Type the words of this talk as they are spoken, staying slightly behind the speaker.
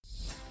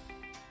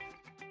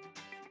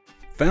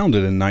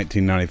Founded in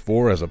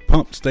 1994 as a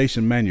pump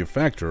station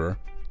manufacturer,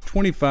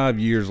 25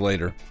 years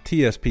later,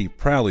 TSP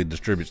proudly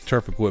distributes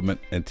turf equipment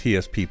and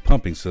TSP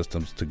pumping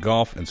systems to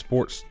golf and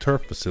sports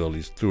turf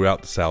facilities throughout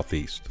the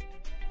Southeast.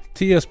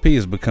 TSP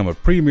has become a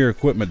premier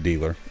equipment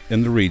dealer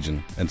in the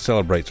region and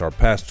celebrates our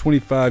past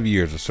 25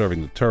 years of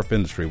serving the turf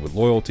industry with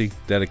loyalty,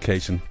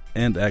 dedication,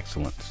 and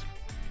excellence.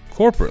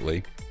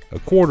 Corporately, a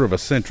quarter of a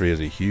century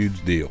is a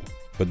huge deal,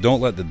 but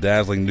don't let the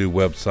dazzling new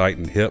website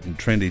and hip and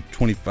trendy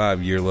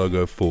 25-year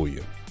logo fool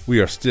you. We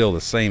are still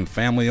the same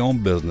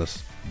family-owned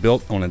business,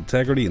 built on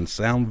integrity and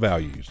sound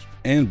values,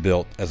 and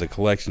built as a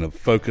collection of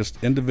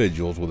focused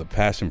individuals with a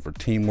passion for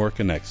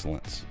teamwork and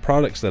excellence,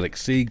 products that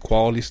exceed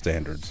quality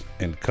standards,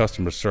 and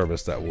customer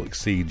service that will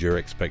exceed your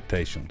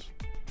expectations.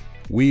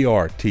 We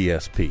are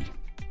TSP.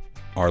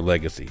 Our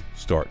legacy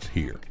starts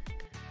here.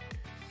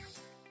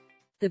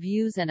 The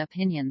views and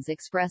opinions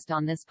expressed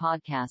on this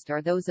podcast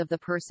are those of the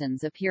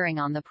persons appearing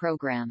on the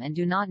program and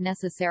do not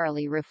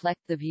necessarily reflect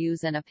the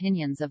views and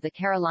opinions of the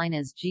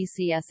Carolinas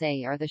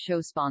GCSA or the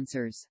show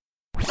sponsors.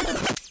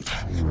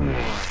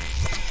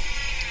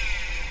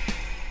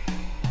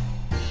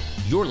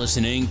 You're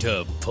listening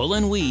to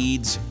Pullin'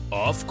 Weeds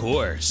Off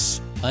Course,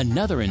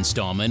 another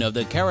installment of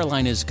the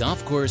Carolinas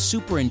Golf Course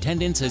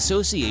Superintendents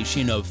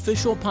Association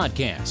official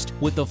podcast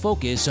with the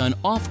focus on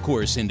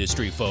off-course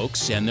industry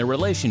folks and their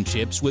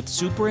relationships with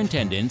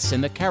superintendents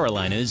and the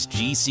Carolinas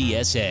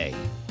GCSA.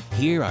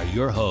 Here are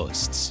your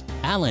hosts,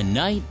 Alan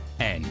Knight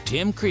and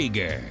Tim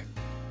Krieger.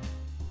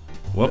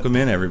 Welcome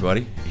in,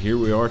 everybody. Here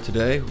we are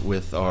today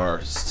with our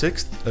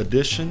 6th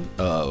edition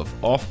of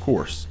Off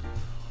Course.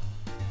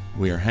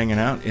 We are hanging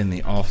out in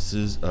the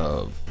offices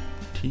of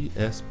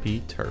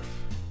TSP Turf.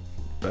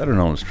 Better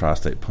known as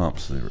Tri-State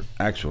Pumps, their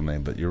actual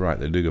name, but you're right,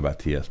 they do go by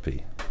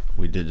TSP.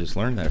 We did just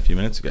learn that a few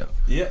minutes ago.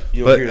 Yeah,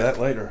 you'll hear that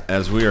later.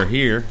 As we are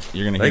here,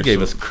 you're going to hear They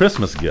gave us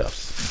Christmas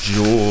gifts.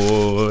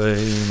 Joy.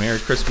 Merry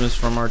Christmas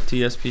from our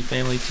TSP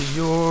family to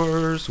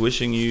yours.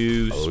 Wishing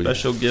you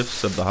special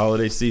gifts of the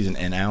holiday season.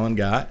 And Alan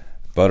got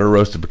butter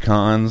roasted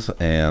pecans,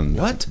 and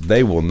what?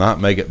 They will not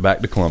make it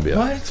back to Columbia.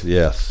 What?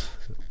 Yes.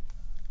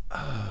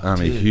 Oh, I'm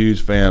dude. a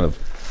huge fan of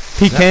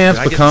pecans, did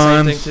I get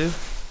pecans. the same thing too?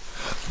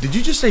 Did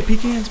you just say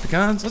pecans,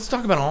 pecans? Let's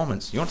talk about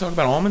almonds. You want to talk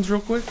about almonds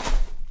real quick?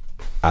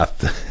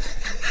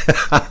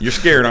 You're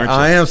scared, aren't you?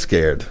 I am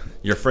scared.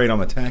 You're afraid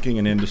I'm attacking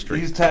an industry.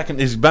 He's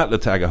about to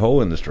attack a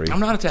whole industry. I'm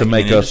not attacking to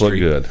make an us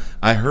industry. look good.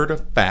 I heard a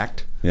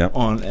fact Yep.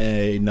 on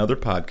another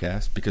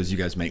podcast, because you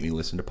guys make me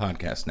listen to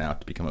podcasts now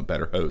to become a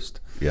better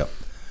host, Yep.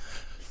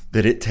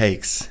 that it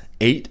takes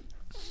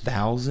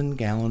 8,000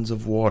 gallons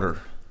of water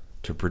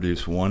to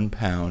produce 1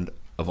 pound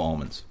of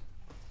almonds.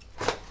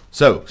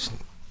 So,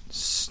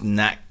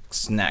 snack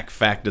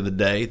fact of the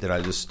day that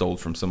I just stole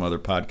from some other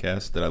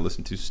podcast that I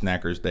listen to,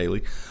 Snackers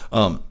Daily.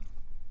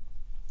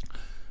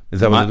 Is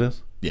that what it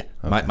is? Yeah.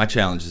 Okay. My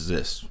challenge is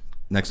this.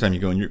 Next time you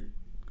go in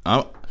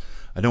I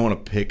don't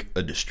want to pick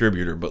a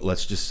distributor, but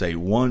let's just say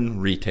one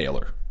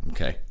retailer,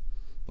 okay?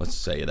 Let's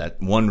say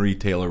that one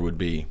retailer would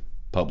be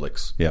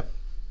Publix, Yep.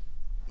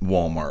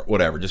 Walmart,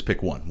 whatever. Just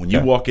pick one. When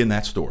you walk in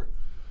that store,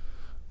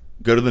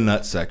 go to the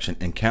nut section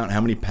and count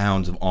how many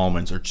pounds of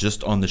almonds are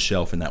just on the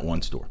shelf in that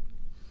one store.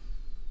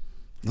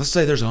 Let's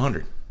say there's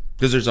 100,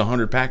 because there's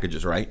 100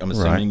 packages, right? I'm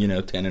assuming,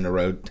 10 in a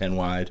row, 10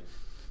 wide.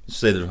 Let's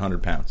say there's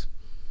 100 pounds.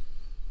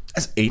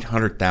 That's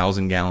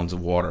 800,000 gallons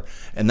of water,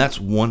 and that's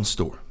one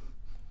store.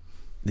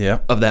 Yeah.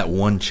 Of that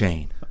one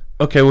chain.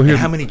 Okay, well, And here's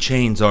how many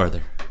chains are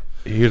there?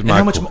 Here's And my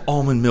how much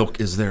almond milk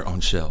is there on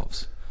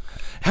shelves?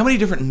 How many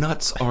different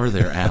nuts are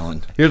there,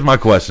 Alan? Here's my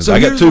questions. So I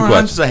got here's two what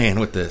questions. I'm saying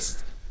with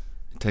this.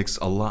 It takes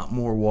a lot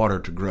more water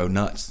to grow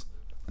nuts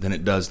than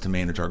it does to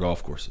manage our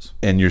golf courses.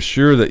 And you're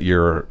sure that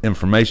your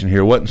information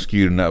here wasn't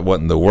skewed and that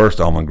wasn't the worst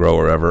almond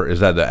grower ever?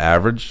 Is that the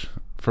average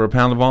for a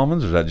pound of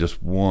almonds, or is that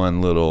just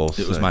one little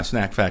It was my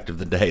snack fact of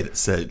the day that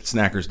said,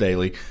 Snackers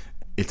Daily,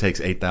 it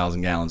takes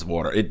 8,000 gallons of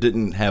water. It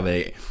didn't have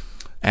a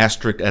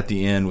asterisk at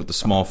the end with the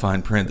small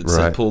fine print that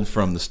said pulled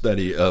from the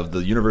study of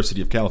the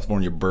University of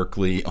California,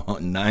 Berkeley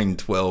on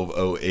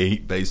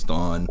 9/12/08 based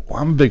on...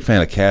 Well, I'm a big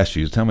fan of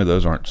cashews. Tell me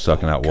those aren't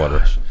sucking out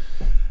water.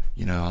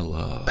 I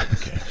love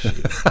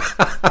cashews.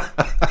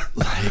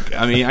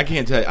 I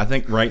can't tell you. I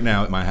think right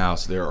now at my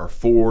house there are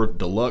 4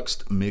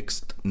 deluxe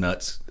mixed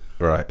nuts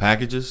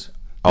packages.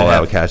 All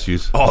out of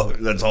cashews. Oh,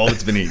 that's all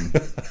that's been eaten.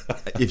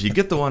 If you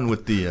get the one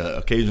with the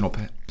occasional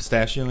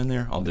pistachio in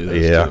there, I'll do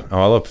those too.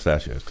 Oh, I love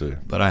pistachios too.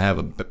 But I have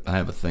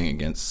a thing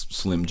against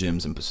Slim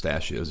Jims and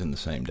pistachios in the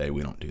same day.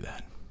 We don't do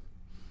that.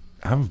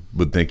 I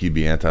would think you'd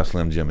be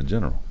anti-Slim Jim in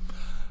general.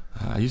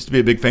 I used to be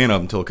a big fan of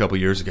them until a couple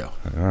years ago.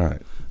 All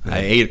right. I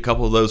ate a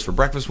couple of those for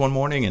breakfast one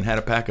morning and had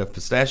a pack of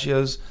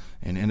pistachios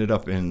and ended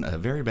up in a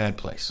very bad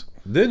place.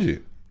 Did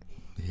you?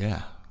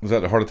 Yeah. Was that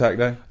the heart attack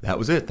day? That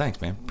was it.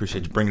 Thanks, man.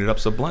 Appreciate you bringing it up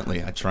so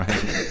bluntly. I try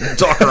and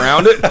talk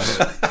around it,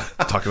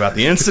 talk about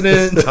the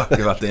incident, talk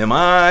about the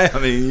MI.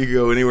 You can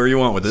go anywhere you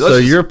want with it. So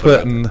you're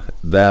putting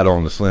that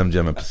on the Slim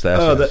Jim and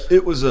pistachios?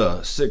 It was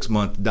a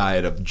 6-month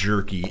diet of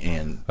jerky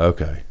and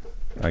okay,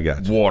 I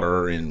got you.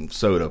 Water and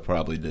soda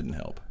probably didn't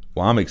help.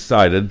 Well, I'm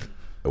excited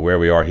where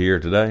we are here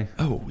today.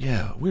 Oh,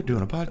 yeah. We're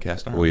doing a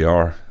podcast, aren't we? We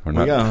are. We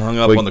got hung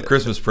up on the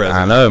Christmas present.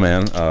 I know,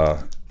 man.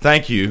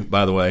 Thank you,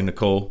 by the way,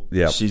 Nicole.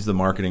 Yeah. She's the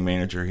marketing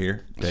manager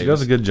here. She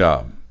does a good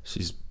job.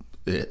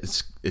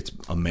 It's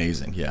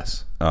amazing,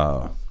 yes.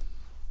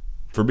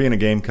 For being a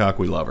Gamecock,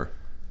 we love her.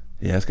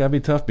 Yeah, it's got to be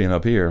tough being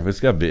up here.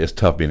 It's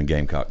tough being a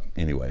Gamecock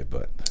anyway,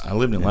 but I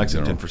lived in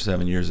Lexington for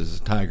 7 years as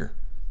a Tiger.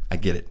 I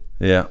get it.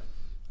 Yeah.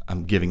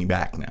 I'm giving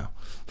back now.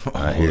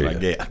 I hear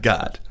you. I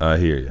got. I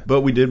hear you.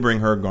 But we did bring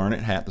her a garnet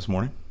hat this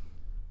morning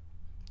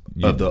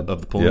of the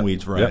Pulling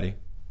Weeds variety.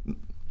 Yep.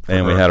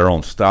 And we had our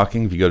own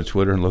stocking. If you go to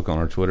Twitter and look on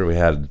our Twitter, we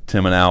had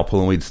Tim and Al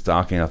Pulling Weeds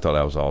stocking. I thought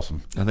that was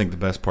awesome. I think the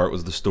best part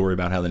was the story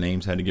about how the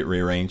names had to get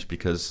rearranged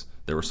because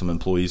there were some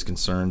employees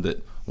concerned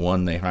that,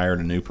 one, they hired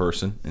a new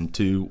person, and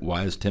two,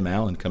 why is Tim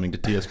Allen coming to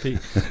TSP?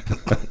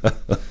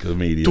 Good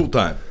media. Tool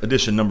Time,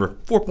 edition number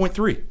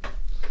 4.3.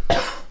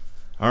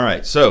 All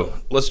right, so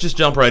let's just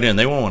jump right in.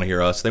 They won't want to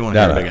hear us. They want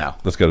to hear Big Al.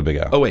 Let's go to Big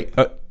Al. Oh, wait.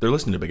 They're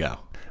listening to Big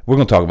Al. We're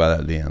going to talk about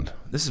that at the end.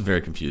 This is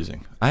very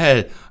confusing.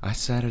 I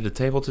sat at a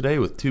table today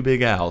with two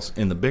Big Als,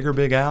 and the bigger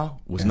Big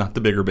Al was not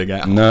the bigger Big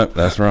Al. No,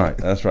 that's right.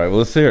 That's right. Well,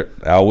 let's hear it.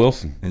 Al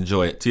Wilson.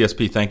 Enjoy it.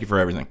 TSP, thank you for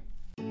everything.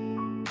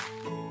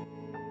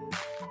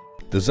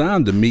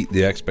 Designed to meet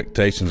the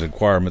expectations and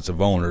requirements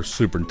of owners,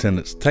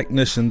 superintendents,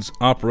 technicians,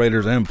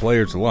 operators, and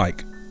players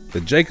alike,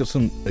 the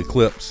Jacobsen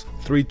Eclipse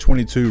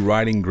 322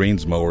 riding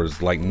greens mower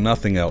is like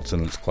nothing else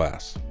in its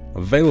class.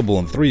 Available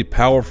in 3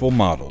 powerful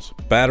models,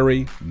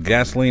 battery,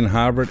 gasoline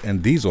hybrid,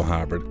 and diesel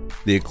hybrid,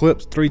 the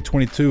Eclipse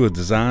 322 is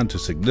designed to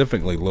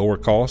significantly lower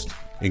cost,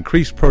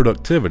 increase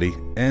productivity,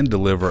 and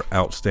deliver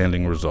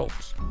outstanding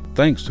results.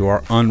 Thanks to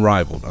our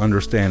unrivaled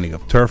understanding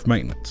of turf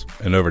maintenance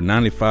and over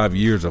 95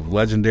 years of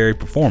legendary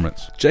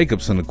performance,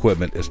 Jacobsen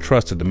equipment is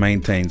trusted to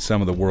maintain some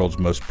of the world's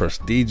most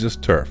prestigious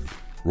turf.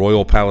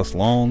 Royal Palace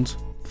lawns,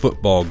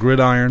 football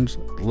gridirons,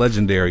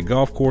 legendary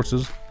golf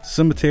courses,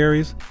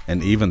 cemeteries,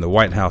 and even the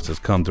White House has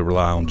come to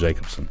rely on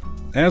Jacobsen.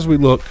 As we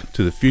look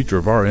to the future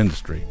of our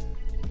industry,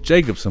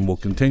 Jacobsen will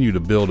continue to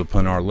build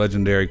upon our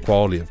legendary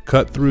quality of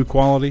cut-through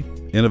quality,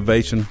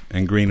 innovation,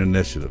 and green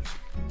initiatives.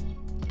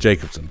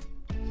 Jacobsen,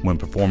 when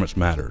performance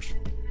matters.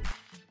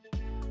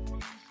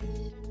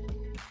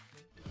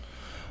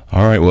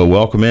 All right, well,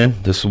 welcome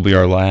in. This will be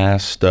our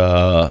last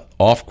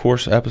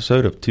off-course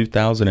episode of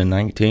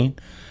 2019,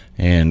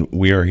 and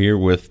we are here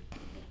with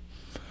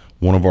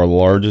one of our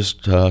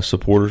largest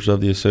supporters of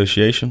the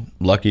association.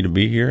 Lucky to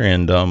be here,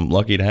 and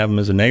lucky to have him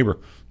as a neighbor,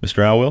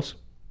 Mr. Al Wilson.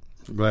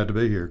 Glad to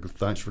be here.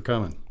 Thanks for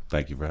coming.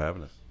 Thank you for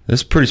having us.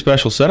 This is a pretty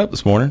special setup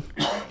this morning.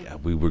 Yeah,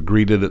 we were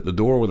greeted at the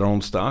door with our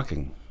own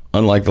stocking.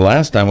 Unlike the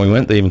last time we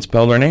went, they even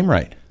spelled our name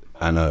right.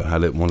 I know. I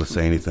didn't want to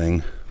say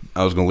anything.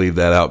 I was going to leave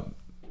that out.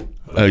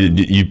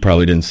 You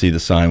probably didn't see the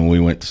sign when we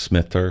went to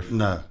Smith Turf.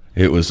 No.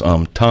 It was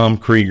Tom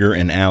Krieger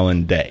and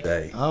Alan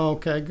Day. Oh,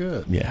 okay,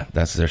 good. Yeah,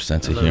 that's their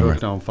sense of They're humor.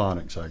 hooked on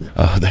phonics, I guess.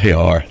 Oh, they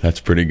are.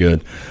 That's pretty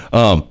good.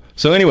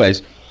 So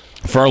anyways,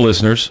 for our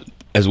listeners,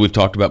 as we've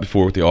talked about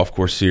before with the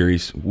off-course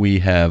series, we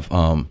have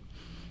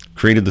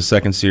created the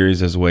second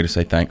series as a way to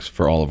say thanks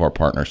for all of our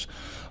partners,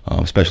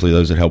 especially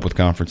those that help with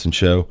conference and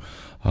show,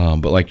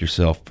 but like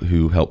yourself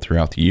who helped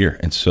throughout the year.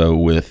 And so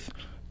with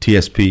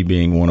TSP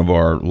being one of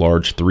our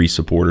large 3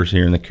 supporters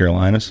here in the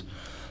Carolinas,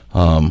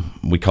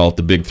 we call it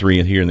the big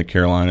 3 here in the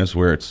Carolinas,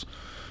 where it's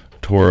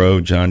Toro,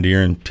 John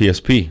Deere, and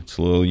TSP. It's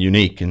a little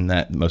unique in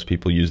that most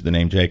people use the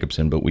name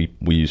Jacobsen, but we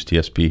use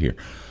TSP here.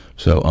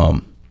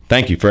 So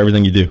thank you for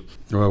everything you do.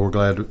 Well, we're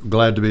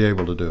glad to be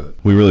able to do it.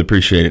 We really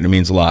appreciate it. It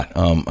means a lot.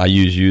 I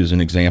use you as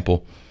an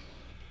example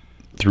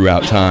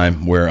throughout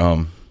time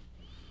where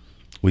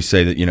we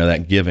say that,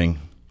 that giving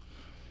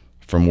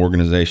from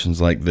organizations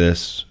like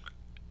this,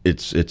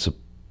 it's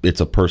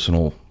a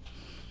personal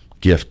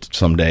gift.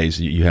 Some days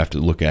you have to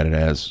look at it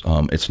as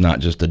it's not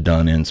just a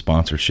done-in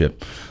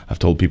sponsorship. I've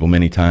told people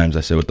many times,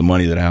 I said, with the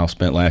money that Al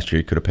spent last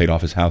year, he could have paid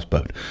off his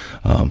houseboat.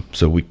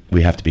 So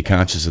we have to be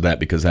conscious of that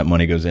because that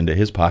money goes into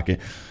his pocket,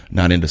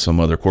 not into some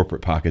other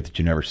corporate pocket that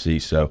you never see.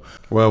 So,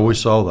 well, we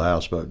sold the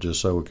houseboat just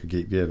so we could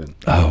keep giving.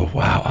 Oh,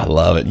 wow. I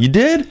love it. You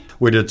did?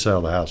 We did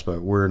sell the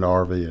houseboat. We're in the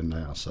RV in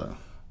now,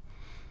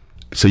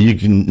 So you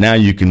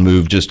can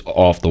move just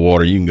off the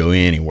water. You can go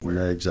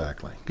anywhere.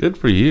 Exactly. Good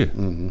for you.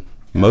 Mm-hmm.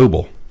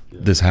 Mobile.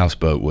 This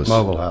houseboat was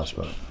mobile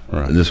houseboat.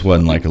 Right. This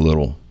wasn't like a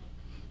little.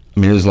 I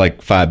mean, it was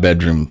like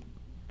 5-bedroom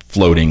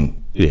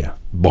floating. Yeah.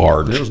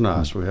 Barge. It was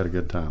nice. We had a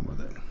good time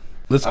with it.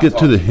 Let's get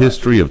to the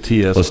history of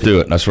TSP. Let's do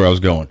it. That's where I was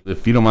going.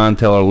 If you don't mind,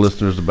 tell our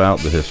listeners about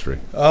the history.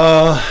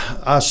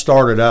 I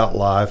started out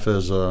life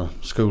as a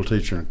school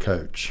teacher and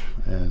coach,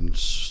 and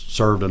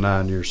served a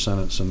 9-year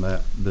sentence in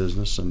that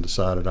business, and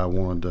decided I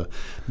wanted to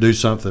do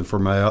something for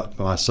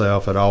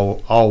myself. I'd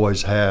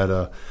always had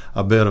a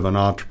bit of an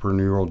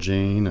entrepreneurial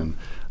gene, and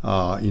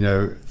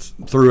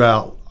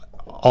throughout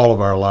all of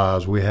our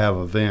lives, we have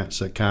events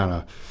that kind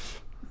of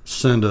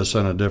send us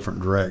in a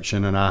different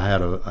direction. And I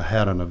had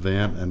an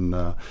event in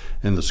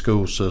the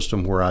school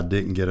system where I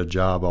didn't get a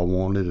job I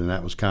wanted, and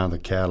that was kind of the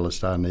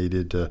catalyst I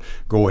needed to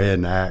go ahead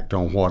and act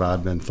on what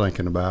I'd been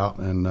thinking about.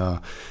 And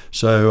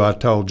so I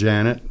told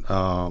Janet,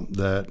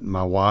 that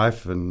my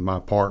wife and my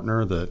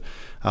partner, that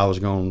I was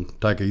going to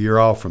take a year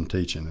off from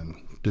teaching and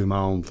do my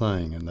own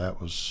thing, and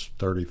that was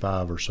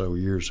 35 or so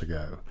years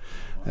ago.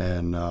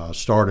 And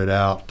started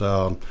out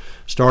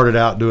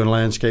doing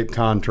landscape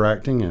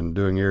contracting and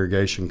doing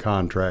irrigation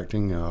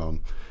contracting. I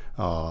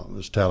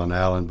was telling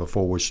Alan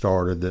before we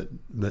started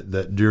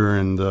that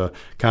during the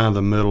kind of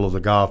the middle of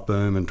the golf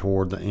boom and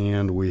toward the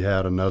end, we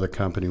had another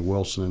company,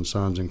 Wilson and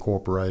Sons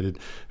Incorporated,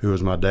 who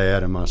was my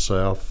dad and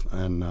myself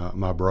and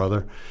my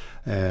brother.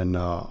 And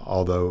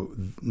although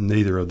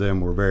neither of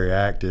them were very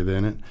active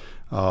in it,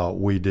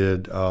 we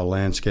did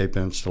landscape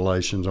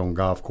installations on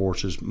golf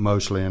courses,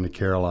 mostly in the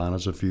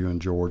Carolinas, a few in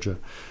Georgia.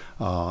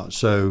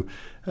 So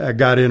I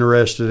got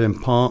interested in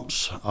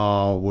pumps,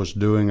 was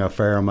doing a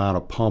fair amount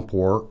of pump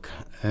work,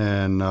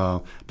 and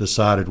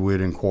decided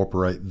we'd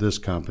incorporate this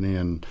company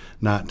in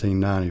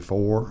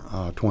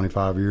 1994,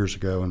 25 years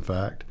ago, in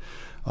fact.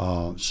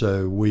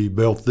 So we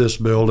built this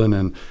building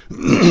in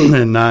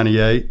in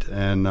 98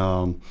 and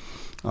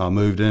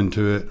moved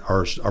into it,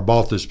 or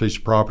bought this piece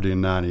of property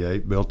in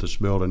 98, built this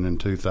building in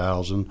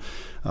 2000,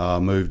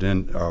 moved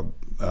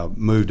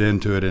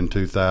into it in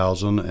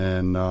 2000,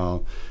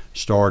 and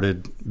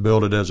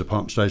built it as a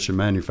pump station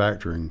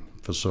manufacturing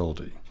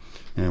facility.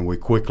 And we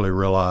quickly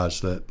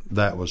realized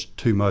that was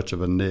too much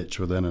of a niche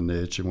within a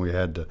niche, and we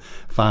had to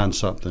find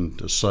something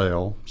to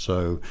sell.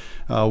 So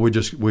we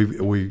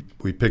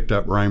picked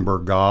up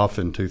Rainbird Golf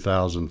in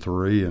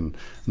 2003 in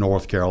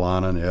North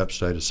Carolina and the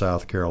upstate of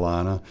South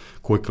Carolina.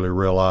 Quickly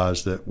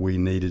realized that we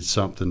needed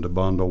something to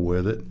bundle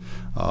with it.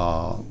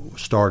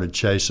 Started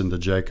chasing the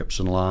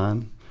Jacobson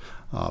line.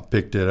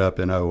 Picked it up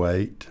in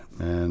 2008.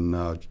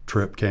 And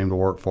Tripp came to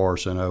work for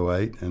us in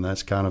 2008, and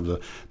that's kind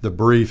of the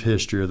brief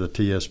history of the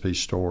TSP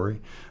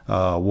story.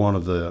 One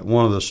of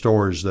the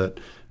stories that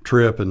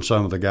Tripp and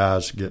some of the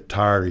guys get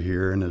tired of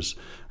hearing is,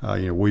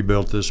 we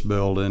built this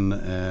building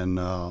and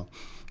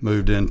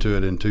moved into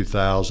it in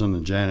 2000,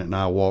 and Janet and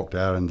I walked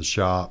out in the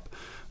shop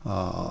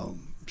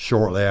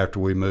shortly after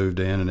we moved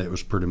in, and it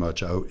was pretty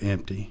much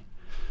empty.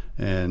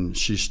 And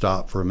she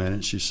stopped for a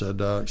minute. She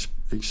said,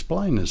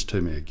 "Explain this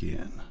to me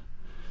again."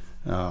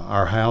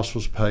 Our house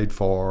was paid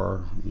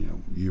for.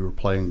 You were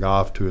playing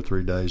golf 2 or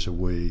 3 days a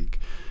week.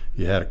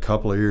 You had a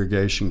couple of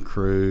irrigation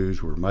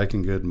crews. We were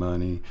making good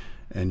money,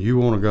 and you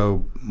want to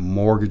go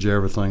mortgage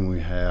everything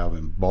we have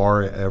and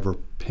borrow every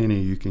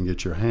penny you can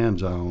get your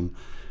hands on,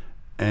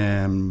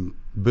 and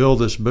build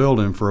this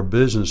building for a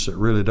business that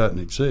really doesn't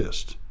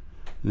exist.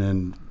 And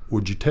then,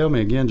 would you tell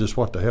me again just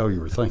what the hell you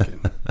were thinking?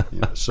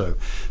 So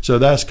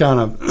that's kind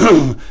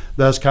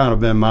of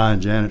been my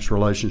and Janet's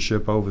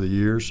relationship over the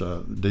years.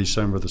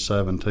 December the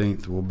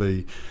 17th will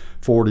be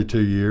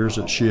 42 years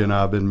that she and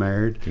I have been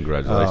married.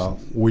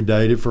 Congratulations. We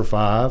dated for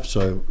 5.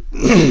 So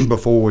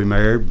before we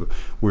married,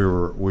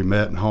 we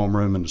met in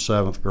homeroom in the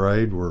 7th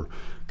grade. We're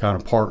kind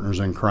of partners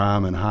in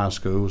crime in high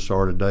school.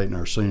 Started dating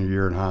our senior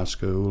year in high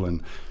school,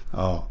 and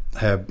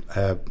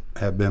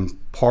have been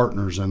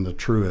partners in the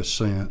truest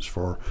sense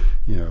for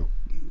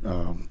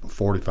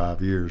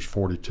 45 years,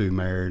 42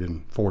 married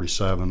and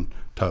 47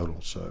 total.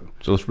 So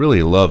it's really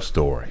a love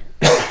story.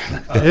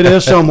 It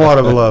is somewhat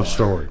of a love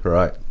story,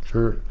 right?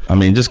 Sure. I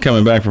mean, just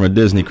coming back from a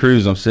Disney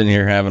cruise, I'm sitting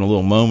here having a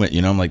little moment.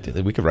 I'm like,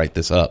 we could write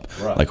this up.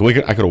 Right. Like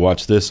I could have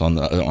watched this on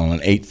an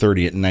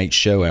 8:30 at night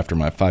show after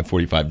my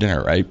 5:45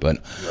 dinner, right? But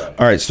right.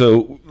 All right,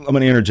 so I'm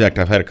going to interject.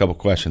 I've had a couple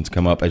questions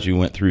come up as you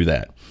went through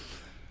that.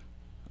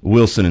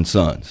 Wilson and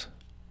Sons,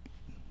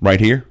 right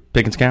here,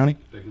 Pickens County?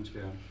 Pickens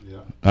County, yeah.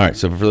 All right,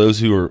 so for those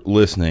who are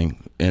listening,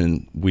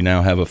 and we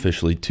now have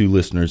officially 2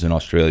 listeners in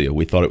Australia.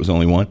 We thought it was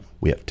only 1.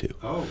 We have 2.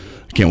 Oh, yeah.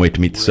 I can't wait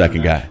to meet the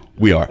second guy.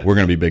 We are. We're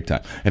going to be big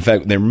time. In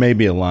fact, there may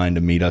be a line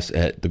to meet us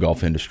at the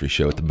Golf Industry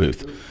Show at the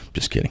booth.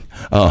 Just kidding.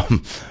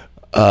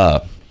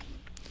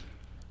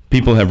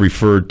 People have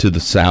referred to the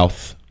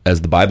South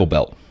as the Bible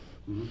Belt.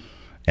 Mm-hmm.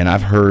 And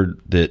I've heard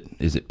that,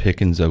 is it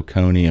Pickens,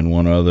 Oconee, and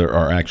one other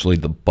are actually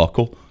the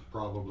buckle?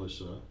 Probably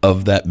so.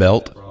 Of that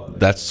belt. Probably.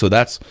 That's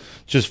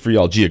just for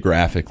y'all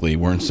geographically.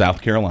 We're in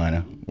South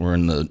Carolina. We're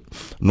in the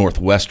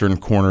northwestern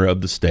corner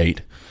of the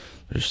state.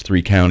 There's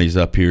 3 counties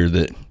up here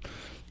that,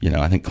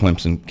 I think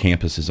Clemson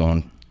campus is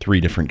on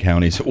 3 different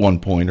counties at one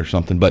point or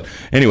something. But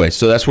anyway,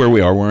 so that's where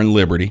we are. We're in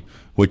Liberty,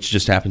 which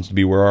just happens to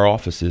be where our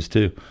office is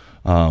too.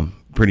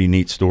 Pretty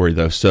neat story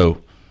though.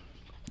 So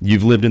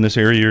you've lived in this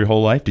area your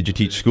whole life? Did you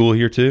teach school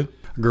here too?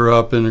 Grew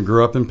up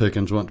in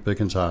Pickens. Went to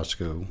Pickens High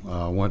School.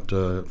 Went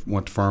to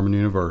Furman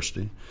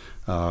University.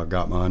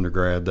 Got my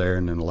undergrad there,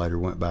 and then later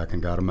went back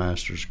and got a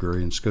master's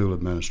degree in school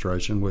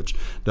administration, which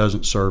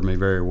doesn't serve me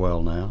very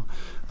well now.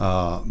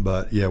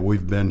 But yeah,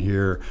 we've been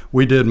here.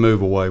 We did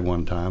move away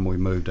one time. We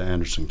moved to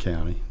Anderson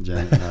County.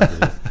 Janet and I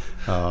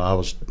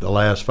did. The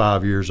last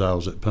 5 years I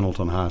was at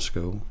Pendleton High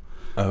School.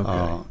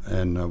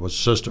 and was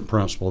assistant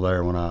principal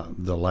there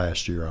the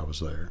last year I was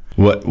there.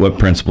 What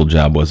principal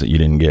job was it you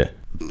didn't get?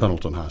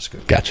 Pendleton High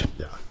School. Gotcha.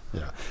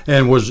 Yeah,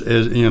 and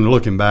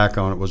looking back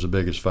on it, was the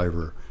biggest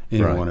favor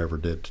anyone ever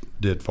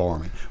did for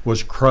me.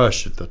 Was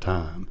crushed at the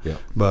time,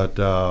 but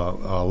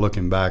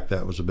looking back,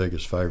 that was the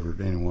biggest favor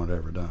anyone had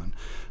ever done.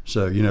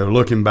 So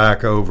looking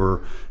back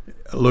over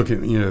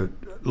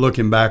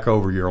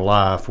your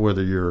life,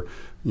 whether you're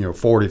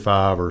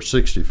 45 or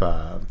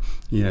 65,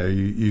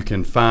 you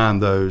can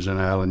find those, and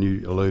Alan,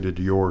 you alluded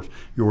to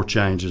your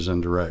changes in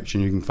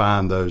direction. You can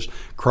find those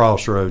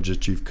crossroads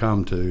that you've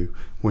come to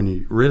when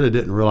you really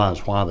didn't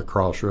realize why the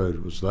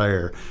crossroad was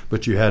there,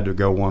 but you had to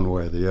go one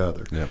way or the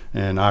other. Yep.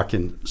 And I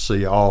can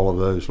see all of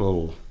those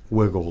little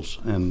wiggles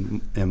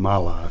in my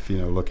life,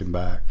 looking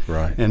back.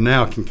 Right. And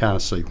now I can kind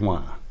of see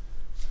why.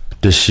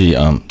 Does she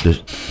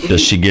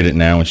does she get it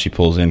now when she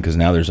pulls in? Because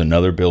now there's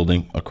another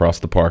building across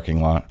the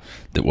parking lot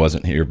that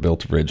wasn't here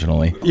built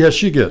originally. Yeah,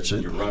 she gets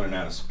it. You're running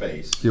out of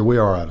space. Yeah, we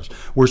are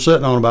we're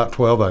sitting on about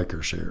 12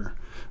 acres here.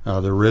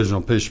 The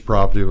original piece of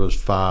property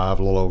was a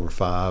little over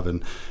 5,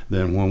 and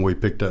then when we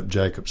picked up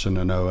Jacobson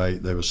in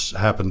 2008, there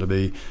happened to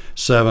be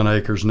 7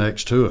 acres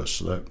next to us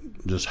that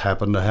just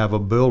happened to have a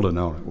building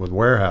on it with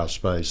warehouse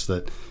space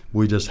that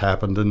we just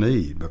happened to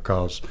need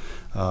because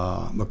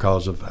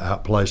of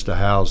a place to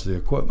house the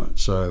equipment.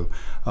 So,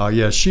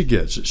 she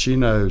gets it. She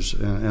knows,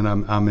 and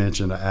I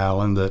mentioned to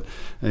Alan that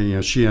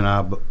she and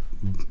I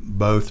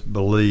both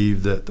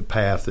believe that the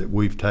path that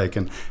we've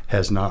taken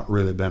has not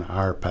really been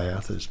our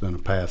path. It's been a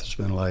path that's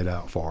been laid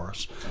out for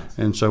us.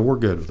 And so we're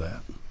good with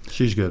that.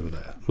 She's good with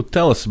that. Well,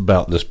 tell us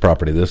about this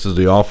property. This is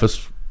the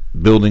office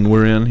building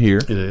we're in here.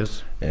 It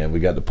is. And we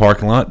got the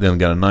parking lot. Then we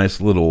got a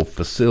nice little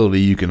facility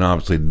you can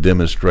obviously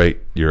demonstrate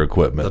your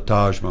equipment. The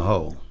Taj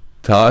Mahal.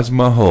 Taj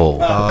Mahal.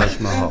 Taj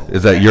Mahal.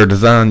 Is that your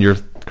design, your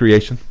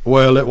creation?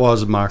 Well, it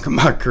was my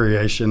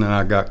creation, and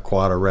I got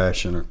quite a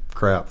ration of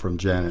crap from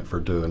Janet for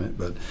doing it.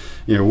 But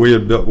we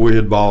had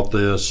built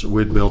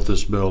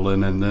this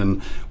building, and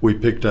then we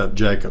picked up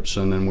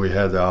Jacobson, and we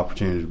had the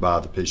opportunity to buy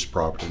the piece of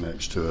property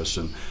next to us.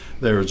 And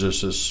there was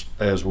just this,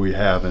 as we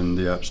have in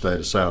the upstate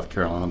of South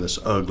Carolina, this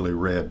ugly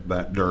red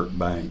dirt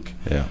bank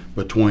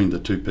between the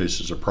two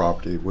pieces of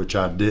property, which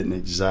I didn't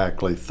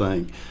exactly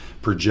think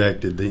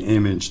projected the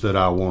image that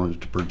I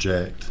wanted to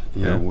project,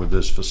 with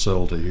this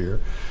facility here.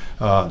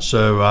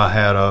 So I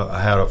had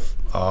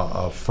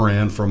a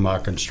friend from my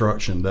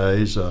construction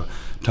days,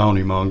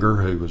 Tony Munger,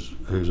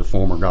 who's a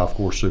former golf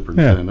course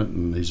superintendent,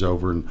 and he's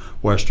over in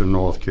western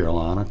North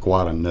Carolina.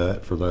 Quite a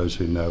nut for those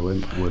who know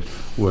him.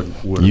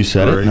 Would you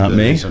said it, not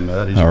me. He's a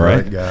nut. He's a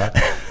great guy.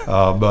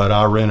 But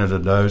I rented a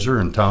dozer,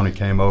 and Tony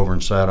came over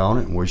and sat on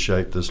it, and we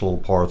shaped this little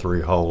par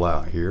 3 hole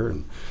out here,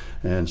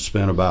 and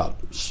spent about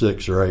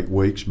 6 or 8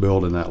 weeks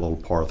building that little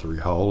par 3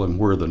 hole. And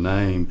where the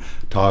name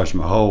Taj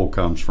Mahal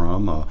comes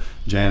from,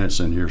 Janet's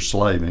in here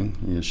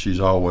slaving.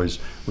 She's always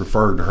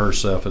referred to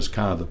herself as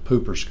kind of the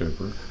pooper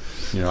scooper.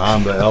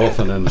 I'm the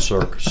elephant in the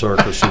circus,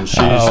 and she's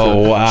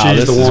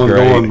the one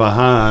going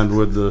behind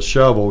with the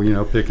shovel,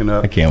 picking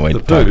up. I can't wait to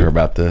talk to her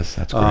about this.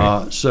 That's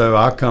great. So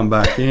I come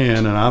back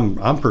in, and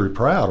I'm pretty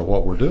proud of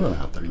what we're doing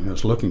out there.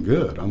 It's looking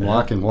good. I'm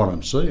liking what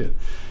I'm seeing.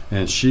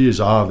 And she is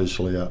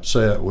obviously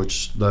upset,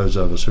 which those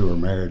of us who are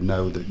married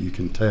know that you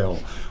can tell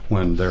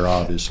when they're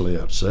obviously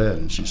upset.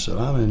 And she said,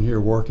 I'm in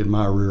here working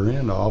my rear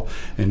end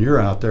off, and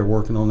you're out there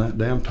working on that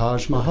damn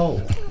Taj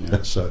Mahal.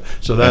 So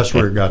that's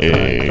where it got the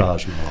name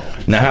Taj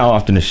Mahal. Now, how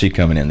often is she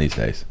coming in these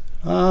days?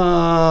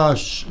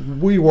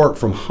 We work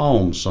from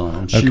home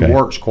some. She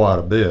works quite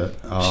a bit.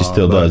 She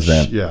still does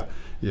that?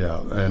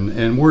 Yeah,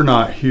 and we're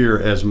not here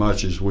as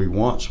much as we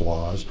once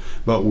was,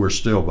 but we're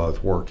still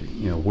both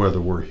working, whether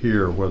we're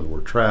here or whether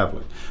we're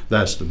traveling.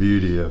 That's the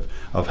beauty of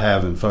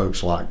having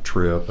folks like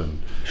Tripp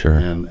and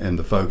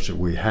the folks that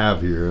we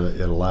have here.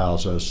 It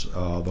allows us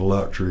the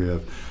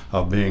luxury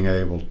of being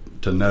able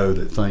to know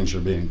that things are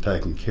being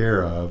taken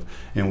care of,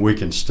 and we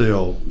can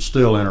still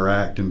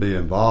interact and be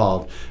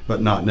involved,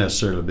 but not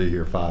necessarily be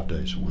here 5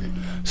 days a week.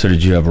 So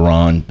did you have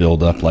Ron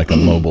build up like a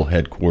mobile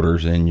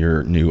headquarters in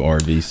your new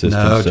RV system?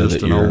 No,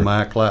 just an old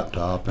Mac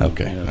laptop and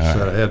a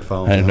set of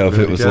headphones. I didn't know if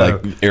it was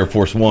like Air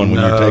Force One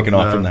when you're taking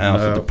off from the house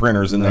with the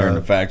printers in there and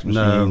the fax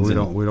machines.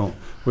 No,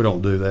 we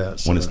don't do that.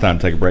 So when it's time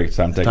to take a break, it's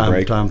time to take a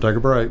break. Time to take a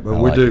break. But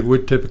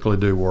we typically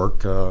do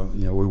work.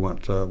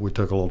 We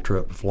took a little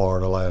trip to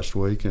Florida last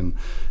week, and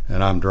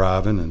I'm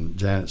driving, and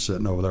Janet's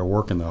sitting over there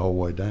working the whole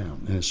way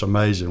down. And it's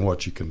amazing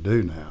what you can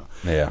do now.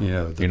 Yeah,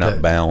 you're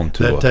not bound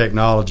to that.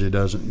 Technology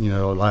doesn't,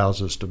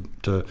 allows us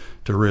to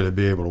really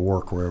be able to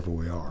work wherever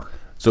we are.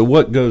 So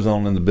what goes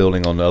on in the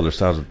building on the other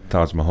side of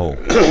Taj Mahal?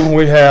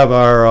 We have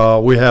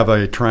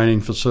a training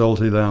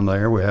facility down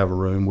there. We have a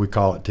room. We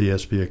call it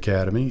TSP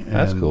Academy.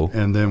 That's cool.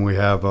 And then we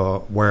have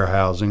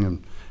warehousing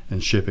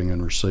and shipping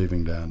and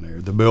receiving down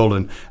there. The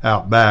building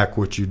out back,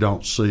 which you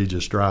don't see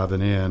just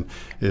driving in,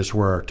 is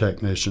where our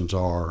technicians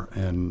are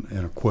and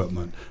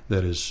equipment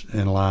that is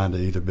in line to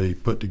either be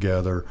put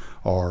together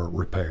or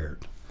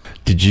repaired.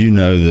 Did you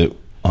know that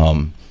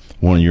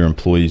one of your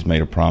employees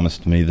made a promise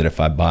to me that if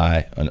I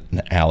buy an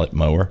Allett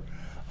mower,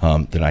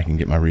 that I can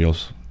get my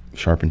reels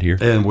sharpened here.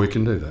 And we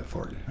can do that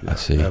for you. Yeah, I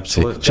see.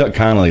 Absolutely. Chuck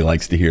Connolly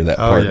likes to hear that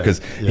part because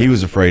he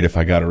was afraid if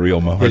I got a reel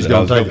mower, He's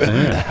going to take it to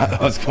him.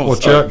 I was going Well,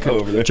 to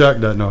over there. Chuck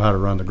doesn't know how to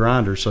run the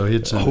grinder, so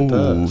he'd send it to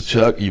Oh, us.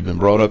 Chuck, you've been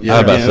brought up.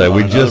 I was about to say,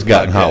 we just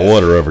got in hot water.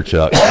 water over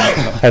Chuck.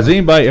 Has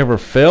anybody ever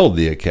failed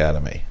the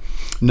academy?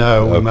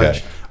 No,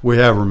 Okay. we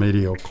have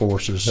remedial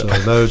courses. So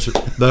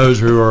those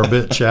who are a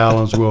bit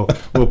challenged, we'll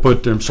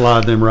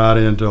slide them right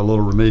into a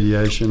little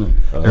remediation,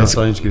 and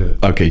everything's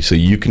good. Okay, so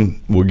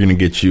we're going to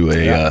get you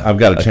I've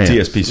got a chance.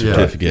 TSP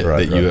certificate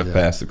right, that you have yeah.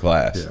 passed the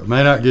class. Yeah,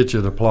 may not get you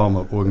a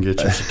diploma, but we can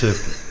get you a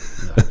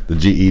certificate. The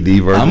GED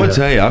version? I'm going to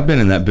tell you, I've been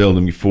in that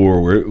building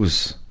before where it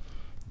was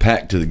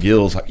packed to the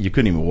gills. You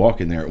couldn't even walk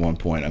in there at one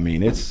point. I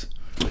mean, it's...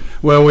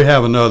 Well, we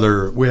have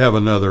another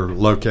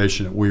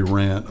location that we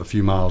rent a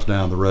few miles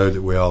down the road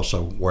that we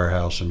also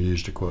warehouse some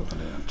used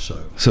equipment in.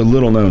 So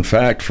little known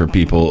fact for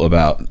people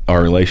about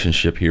our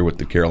relationship here with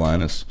the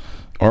Carolinas.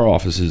 Our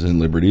office is in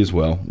Liberty as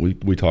well.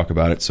 We talk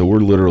about it. So we're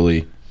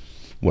literally,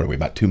 what are we,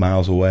 about 2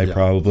 miles away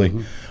probably?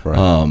 Mm-hmm.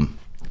 Right.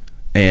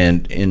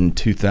 And in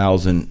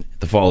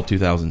the fall of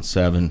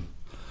 2007,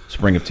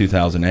 spring of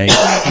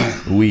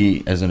 2008,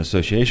 we as an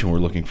association were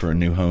looking for a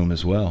new home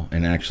as well,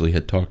 and actually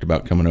had talked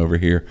about coming over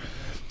here.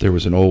 There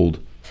was an old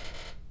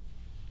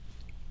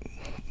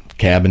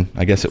cabin,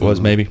 I guess it was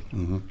maybe,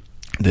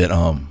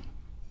 that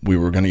we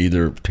were going to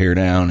either tear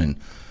down and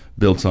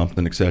build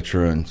something,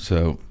 etc. And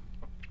so,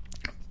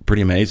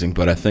 pretty amazing.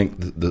 But I think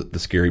the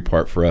scary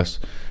part for us,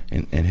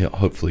 and he'll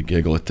hopefully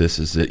giggle at this,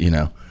 is that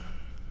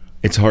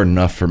it's hard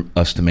enough for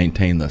us to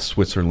maintain the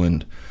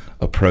Switzerland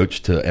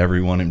approach to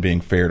everyone and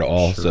being fair to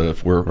all. Sure. So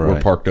if we're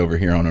parked over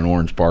here on an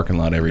orange parking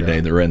lot every day,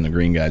 the red and the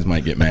green guys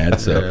might get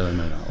mad. So they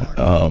may not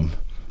like it.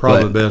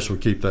 Probably best we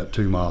keep that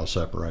 2 mile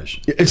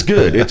separation. It's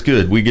good. It's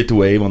good. We get to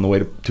wave on the way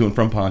to and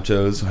from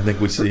Ponchos. I think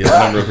we see a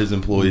number of his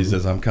employees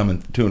as I'm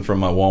coming to and from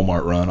my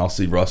Walmart run. I'll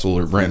see Russell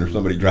or Brent or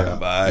somebody driving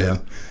by. Yeah.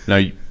 Now,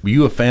 were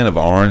you a fan of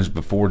Orange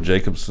before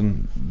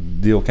Jacobson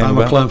deal came I'm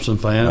about? a Clemson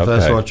fan, if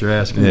that's what you're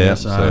asking. Yeah,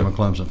 Yes, I am a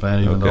Clemson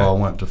fan. Even though I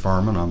went to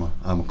Furman, I'm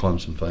a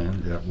Clemson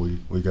fan. Yeah,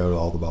 we go to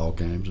all the ball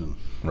games and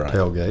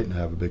tailgate and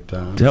have a big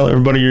time. Tell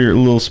everybody your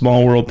little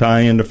small world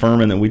tie-in to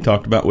Furman that we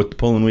talked about with the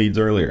Pulling Weeds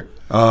earlier.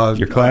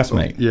 Your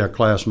classmate.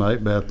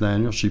 Classmate, Beth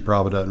Daniel. She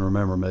probably doesn't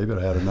remember me, but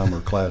I had a number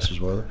of classes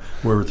with her.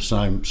 We were the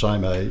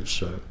same age.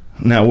 So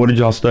Now, what did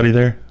y'all study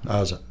there?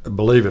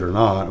 Believe it or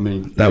not, I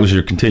mean, that was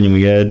your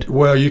continuing ed?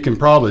 Well, you can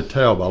probably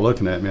tell by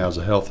looking at me, I was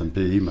a health and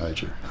PE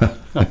major.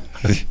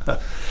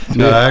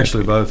 No,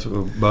 actually,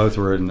 both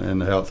were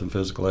in health and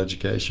physical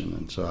education,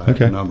 and so I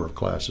had a number of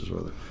classes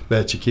with her.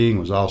 Betsy King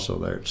was also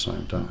there at the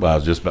same time. Well, I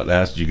was just about to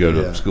ask, did you go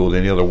to school to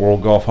any other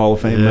World Golf Hall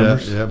of Fame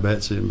members? Yeah,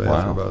 Betsy and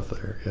Beth were both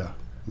there. Yeah.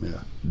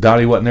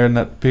 Dottie wasn't there in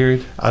that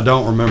period? I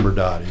don't remember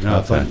Dottie. No,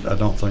 I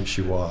don't think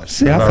she was.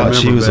 See, I thought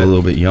she was a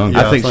little bit younger.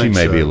 I think she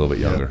may be a little bit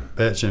younger. Yeah,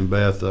 Betsy and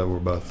Beth were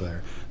both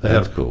there. They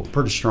That's had a cool.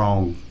 pretty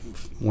strong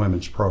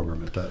women's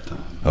program at that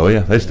time. Oh yeah,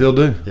 they still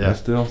do. Yeah, They're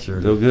still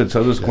sure good.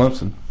 So does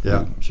Clemson.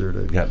 Yeah, sure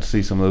do. Got to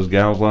see some of those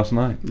gals last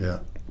night. Yeah.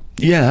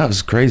 Yeah, that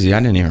was crazy. I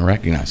didn't even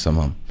recognize some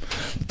of them.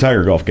 The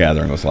Tiger Golf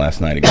Gathering was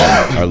last night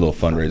again, our little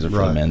fundraiser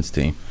for the men's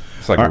team.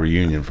 It's like a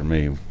reunion for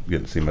me,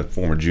 getting to see my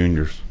former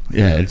juniors.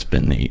 Yeah, it's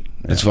been neat.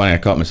 Yeah. It's funny, I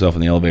caught myself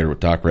in the elevator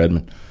with Doc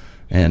Redmond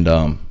and,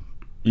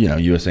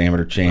 U.S.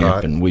 Amateur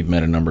Champ, and we've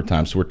met a number of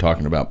times, so we're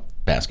talking about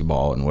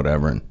basketball and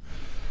whatever, and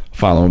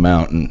follow him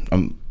out, and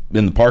I'm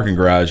in the parking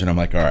garage, and I'm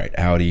like, all right,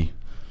 Audi,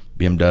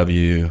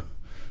 BMW.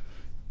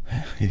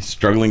 He's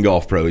struggling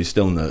golf pro. He's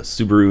still in the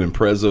Subaru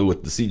Impreza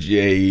with the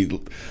CGA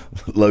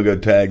logo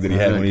tag that he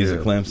had when he was at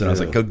Clemson. I was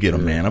like, go get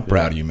him, man. I'm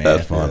proud of you, man.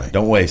 That's funny.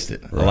 Don't waste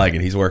it. I like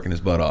it. He's working his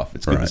butt off.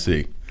 It's good to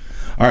see.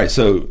 All right,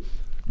 so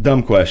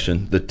dumb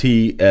question. The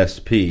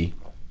TSP,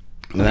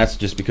 and that's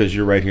just because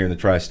you're right here in the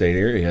tri-state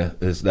area.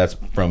 That's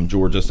from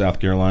Georgia, South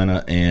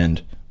Carolina,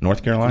 and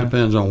North Carolina?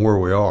 Depends on where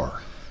we are.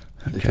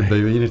 It could be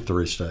any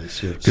 3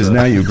 states. Because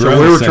now you've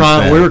grown.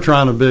 So we were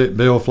trying to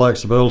build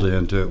flexibility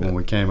into it when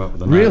we came up with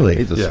the name. Really?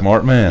 He's a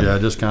smart man. Yeah,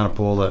 just kind of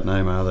pull that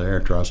name out of the air,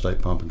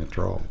 Tri-State Pumping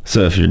Control.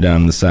 So if you're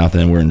down in the south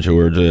end, we're in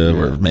Georgia,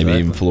 or maybe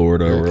even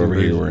Florida, or over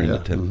here, we're in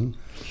the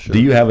Sure.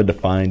 Do you have a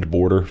defined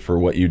border for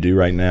what you do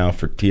right now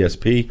for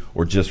TSP,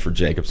 or just for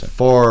Jacobson?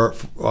 For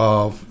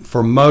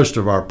most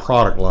of our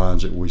product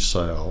lines that we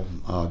sell,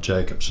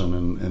 Jacobson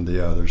and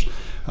the others,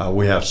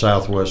 we have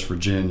Southwest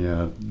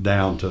Virginia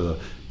down to the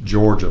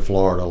Georgia,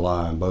 Florida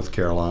line, both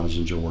Carolinas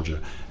and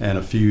Georgia, and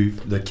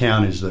the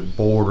counties that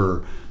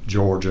border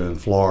Georgia and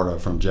Florida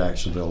from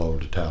Jacksonville over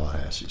to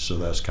Tallahassee. So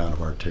that's kind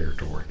of our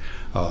territory.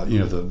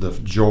 The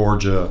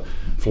Georgia,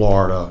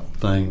 Florida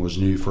thing was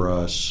new for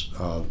us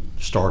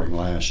starting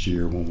last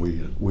year when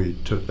we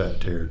took that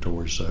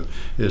territory. So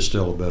it's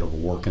still a bit of a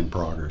work in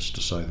progress,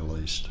 to say the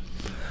least.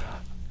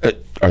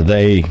 Are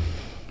they?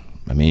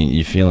 I mean,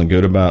 you feeling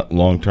good about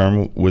long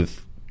term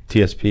with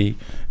TSP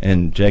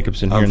and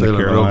Jacobson here I'm in the feeling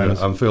real good.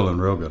 Carolinas? I'm feeling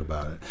real good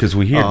about it. Because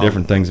we hear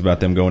different things about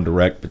them going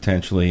direct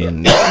potentially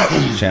and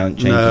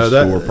changing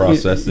store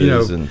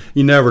processes.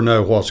 You never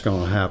know what's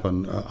going to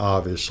happen.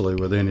 Obviously,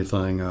 with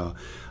anything,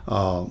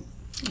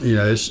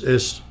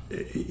 it's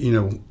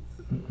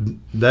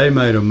they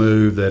made a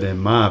move that, in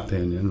my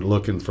opinion,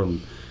 looking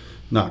from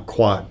not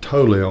quite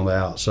totally on the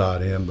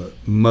outside in, but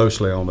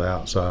mostly on the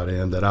outside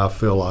in, that I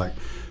feel like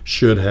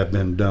should have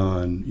been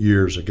done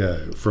years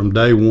ago. From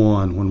day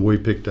one, when we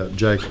picked up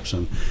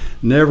Jacobson,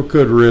 never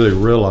could really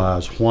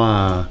realize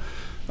why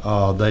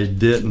they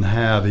didn't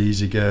have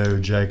E-Z-GO,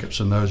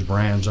 Jacobson, those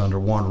brands under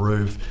one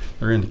roof.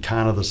 They're in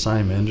kind of the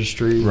same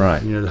industry. Right.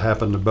 They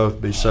happen to both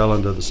be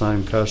selling to the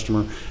same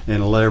customer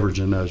and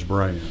leveraging those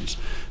brands.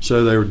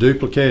 So they were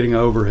duplicating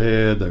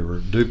overhead, they were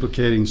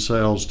duplicating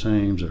sales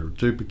teams, they were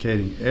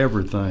duplicating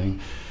everything.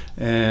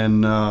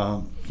 And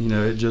the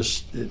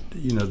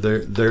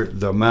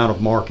amount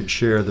of market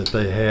share that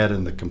they had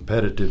and the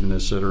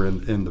competitiveness that are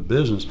in the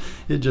business,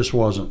 it just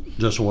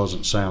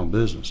wasn't sound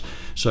business.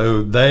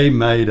 So they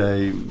made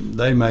a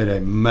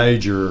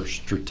major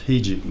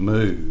strategic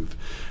move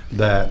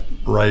that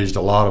raised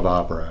a lot of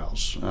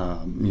eyebrows,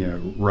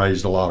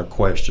 raised a lot of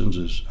questions,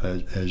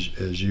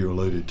 as you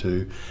alluded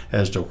to,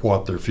 as to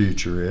what their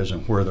future is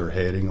and where they're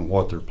heading and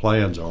what their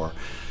plans are.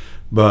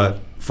 But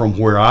from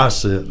where I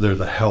sit, they're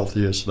the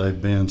healthiest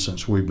they've been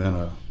since we've been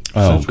a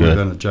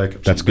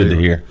Jacobson. That's good to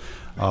hear.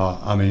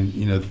 I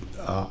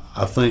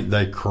think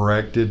they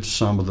corrected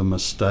some of the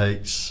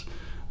mistakes,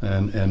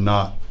 and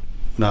not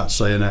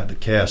saying that to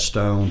cast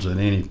stones at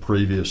any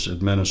previous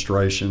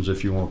administrations,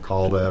 if you want to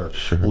call that, or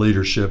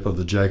leadership of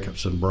the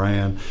Jacobson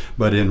brand.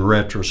 But in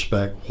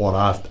retrospect, what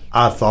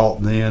I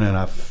thought then, and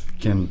I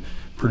can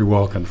pretty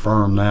well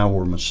confirm now,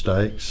 were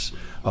mistakes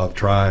of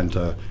trying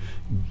to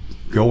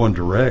go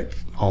indirect,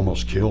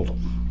 almost killed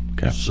them.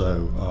 Okay.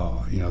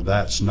 So,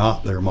 that's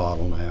not their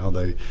model now.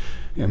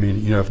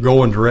 If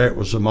going direct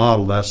was the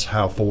model, that's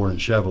how Ford and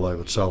Chevrolet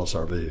would sell us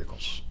our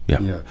vehicles.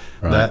 Yeah.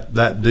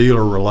 That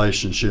dealer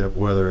relationship,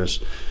 whether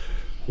it's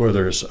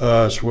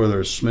us,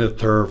 whether it's Smith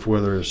Turf,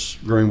 whether it's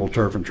Greenville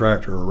Turf and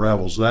Tractor or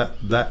Rebels,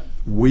 that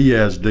we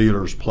as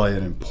dealers play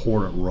an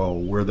important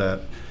role. We're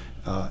that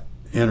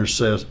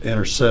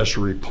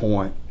intercessory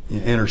point,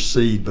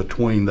 intercede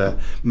between that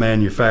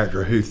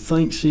manufacturer who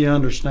thinks he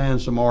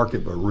understands the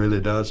market but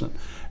really doesn't,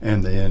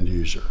 and the end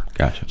user.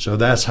 Gotcha. So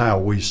that's how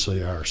we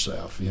see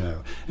ourselves,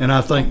 And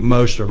I think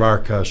most of our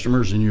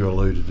customers, and you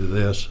alluded to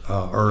this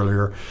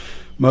earlier,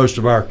 most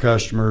of our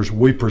customers,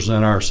 we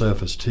present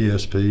ourselves as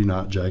TSP,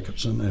 not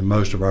Jacobson, and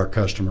most of our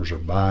customers are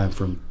buying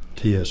from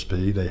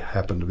TSP. They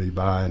happen to be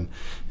buying,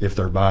 if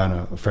they're buying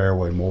a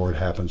Fairway Moore, it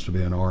happens to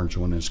be an orange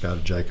one and it's got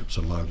a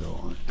Jacobson logo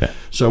on it. Okay.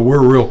 So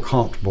we're real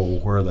comfortable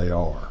where they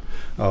are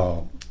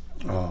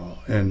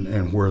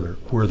and where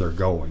they're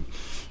going.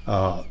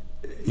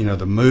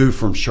 The move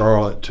from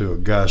Charlotte to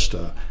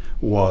Augusta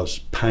was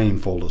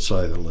painful, to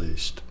say the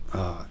least.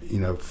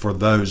 For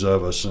those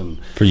of us, and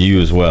for you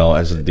as well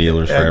as the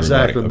dealers, for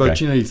exactly. everybody.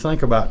 Okay. But you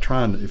think about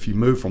if you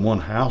move from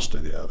one house to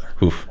the other.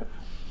 Oof.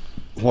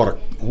 What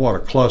a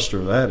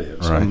cluster that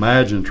is. Right.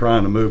 Imagine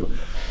trying to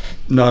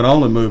not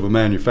only move a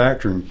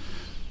manufacturing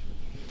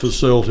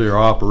facility or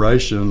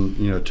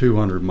operation,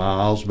 200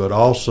 miles, but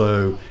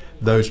also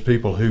those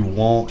people who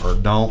want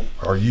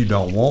or you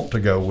don't want to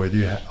go with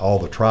you, all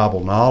the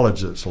tribal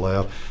knowledge that's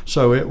left.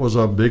 So it was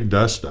a big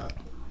dust up.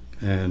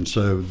 And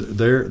so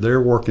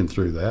they're working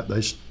through that.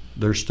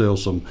 There's still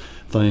some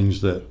things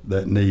that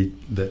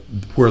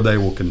where they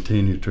will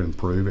continue to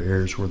improve,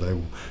 areas where they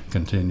will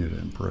continue to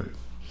improve.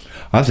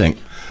 I think,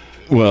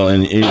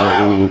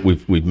 and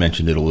we've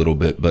mentioned it a little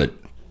bit, but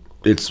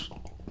it's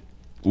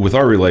with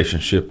our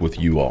relationship with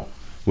you all,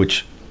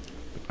 which,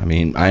 I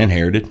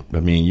inherited.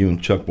 You and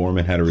Chuck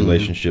Borman had a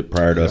relationship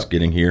prior to us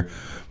getting here,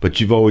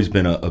 but you've always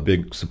been a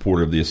big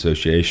supporter of the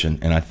association,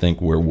 and I think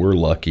where we're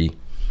lucky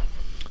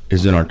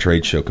is in our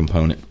trade show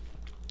component,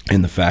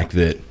 and the fact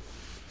that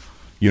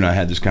you and I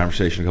had this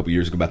conversation a couple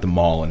years ago about the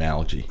mall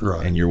analogy,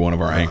 right? And you're one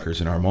of our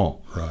anchors in our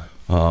mall,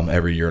 right?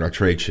 Every year at our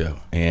trade show,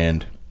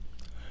 and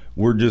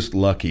we're just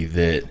lucky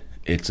that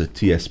it's a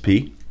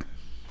TSP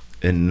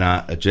and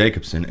not a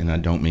Jacobson, and I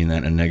don't mean that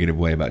in a negative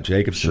way about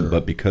Jacobson,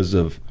 but because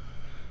of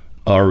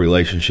our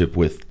relationship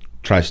with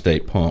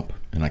Tri-State Pump,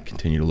 and I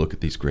continue to look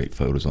at these great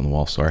photos on the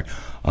wall,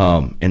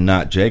 and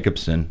not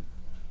Jacobson,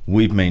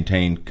 we've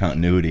maintained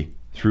continuity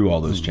through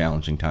all those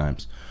challenging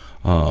times.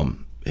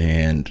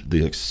 And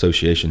the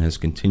association has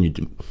continued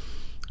to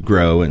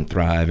grow and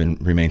thrive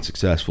and remain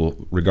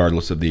successful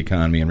regardless of the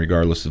economy and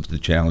regardless of the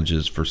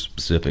challenges for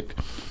specific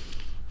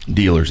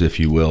dealers, if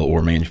you will,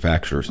 or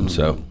manufacturers. And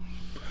so,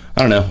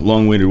 I don't know,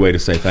 long-winded way to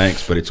say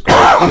thanks, but it's great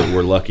that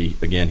we're lucky,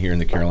 again, here in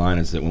the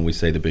Carolinas, that when we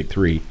say the big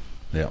three,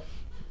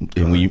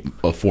 and we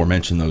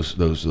aforementioned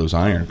those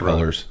iron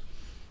colors,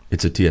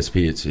 it's a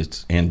TSP,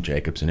 it's and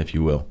Jacobson, if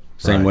you will.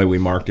 Same way we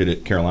marked it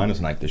at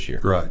Carolinas Night this year.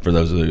 Right. For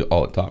those of you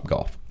all at Top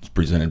Golf. It's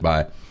presented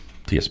by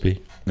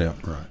TSP. Yeah,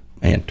 right.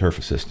 And Turf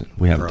Assistant.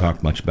 We haven't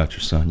talked much about your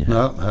son yet.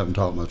 No, I haven't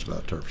talked much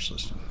about Turf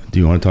Assistant. Do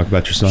you want to talk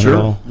about your son Sure. at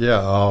all?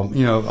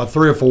 Yeah.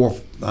 3 or 4,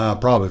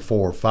 probably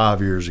 4 or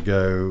 5 years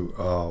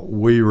ago,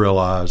 we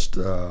realized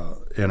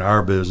in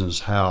our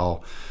business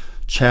how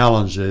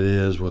challenged it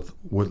is with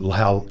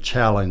how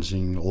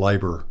challenging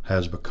labor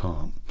has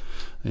become.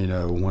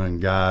 When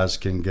guys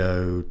can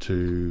go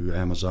to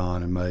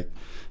Amazon and make,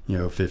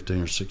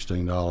 $15 or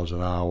 $16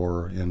 an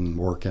hour and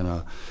work in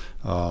a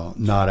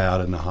not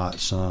out in the hot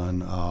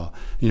sun.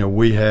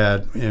 We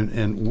had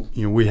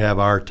we have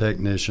our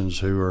technicians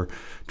who are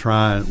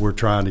we're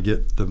trying to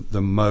get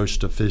the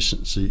most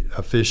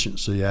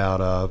efficiency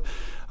out of,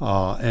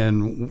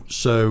 and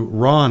so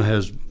Ron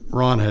has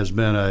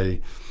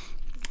been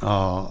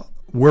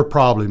we're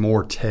probably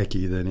more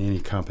techie than any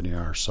company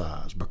our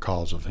size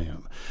because of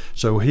him.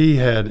 So he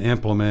had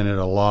implemented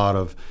a lot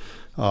of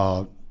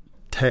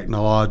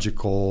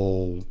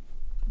technological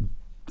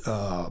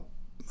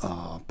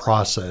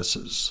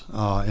processes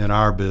in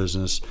our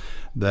business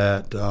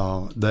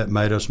that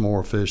made us more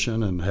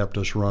efficient and helped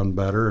us run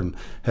better and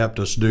helped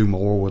us do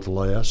more with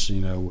less.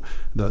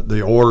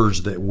 The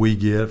orders that we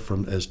get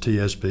from as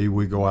TSP,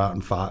 we go out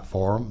and fight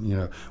for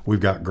them. We've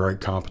got great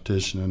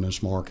competition in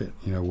this market.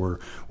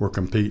 We're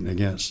competing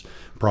against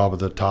probably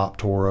the top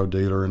Toro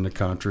dealer in the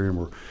country, and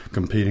we're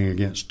competing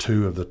against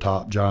 2 of the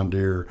top John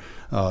Deere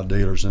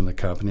dealers in the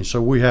company.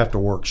 So we have to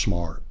work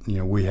smart.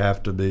 We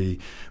have to be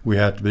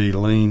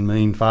lean,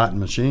 mean fighting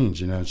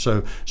machines.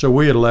 So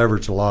we had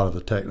leveraged a lot of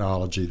the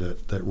technology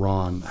that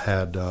Ron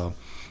had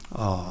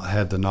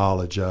the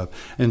knowledge of,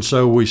 and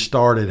so we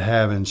started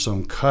having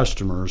some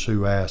customers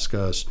who ask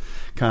us,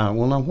 kind of,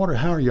 well, now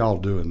how are y'all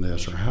doing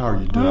this, or how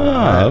are you doing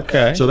that?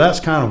 Okay. So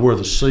that's kind of where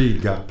the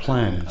seed got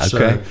planted.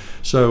 Okay.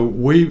 So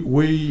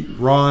we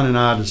Ron and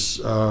I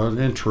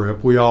and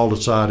Tripp, we all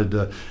decided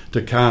to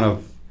kind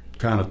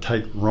of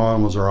take,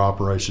 Ron was our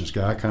operations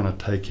guy, kind of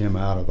take him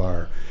out of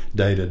our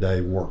day-to-day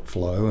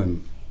workflow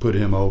and put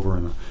him over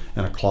in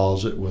a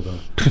closet with a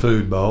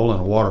food bowl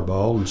and a water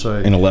bowl and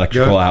say, an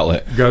electrical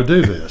outlet, go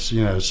do this.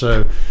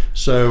 So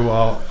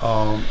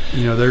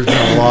there's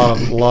been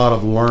a lot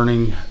of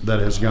learning that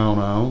has gone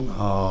on,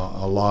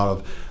 a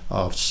lot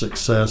of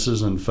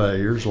successes and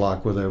failures,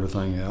 like with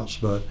everything else.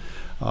 But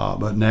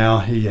now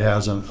he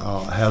has an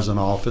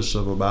office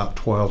of about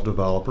 12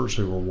 developers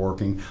who are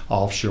working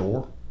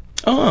offshore.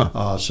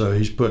 So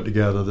he's put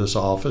together this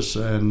office,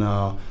 and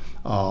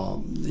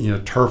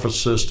Turf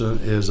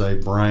Assistant is a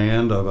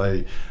brand of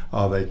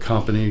a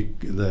company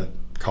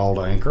called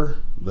Anchor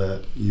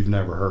that you've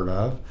never heard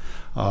of.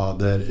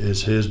 That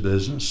is his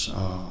business,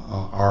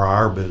 or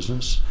our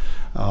business.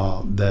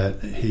 That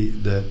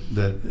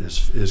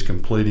is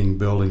completing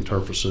building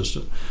Turf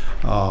Assistant.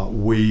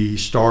 We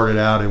started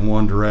out in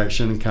one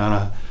direction and kind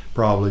of,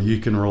 probably you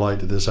can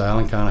relate to this,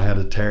 Alan, kind of had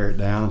to tear it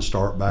down and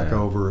start back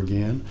over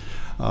again.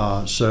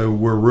 So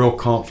we're real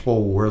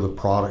comfortable where the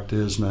product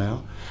is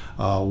now.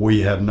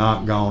 We have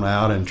not gone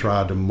out and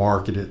tried to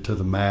market it to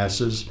the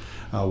masses.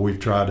 We've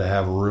tried to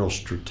have a real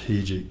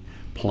strategic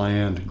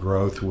planned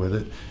growth with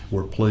it.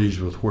 We're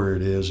pleased with where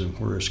it is and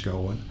where it's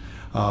going.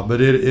 But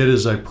it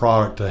is a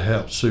product to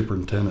help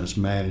superintendents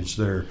manage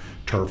their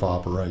turf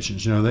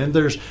operations. Then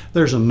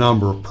there's a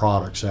number of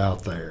products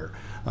out there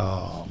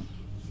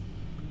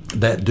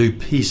that do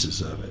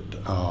pieces of it.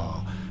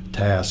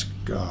 Task,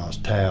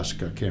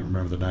 I can't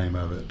remember the name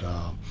of it,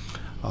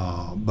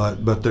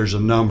 but there's a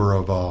number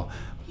of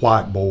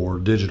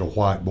digital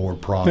whiteboard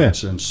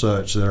products and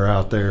such that are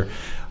out there.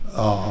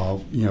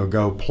 Go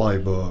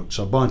Playbooks,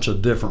 a bunch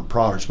of different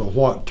products. But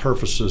what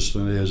Turf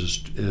Assistant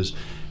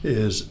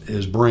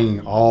is bringing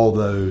all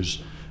that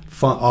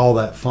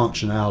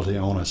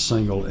functionality on a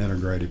single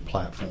integrated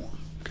platform.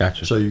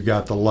 Gotcha. So you've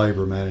got the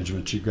labor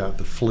management, you've got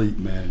the fleet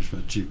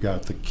management, you've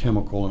got the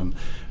chemical and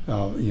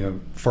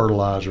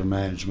fertilizer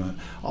management,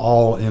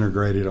 all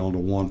integrated onto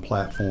one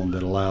platform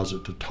that allows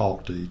it to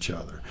talk to each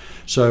other.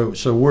 So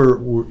we're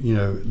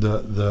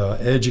the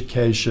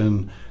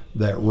education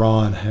that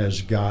Ron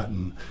has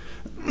gotten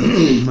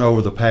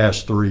over the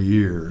past 3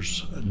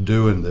 years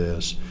doing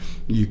this,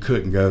 you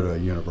couldn't go to a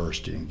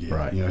university and get.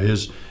 Right.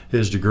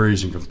 His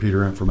degrees in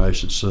computer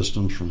information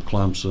systems from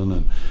Clemson,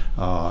 and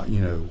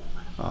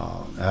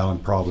Alan,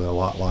 probably a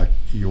lot like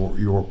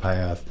your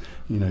path.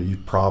 You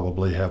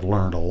probably have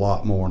learned a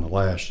lot more in the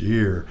last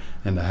year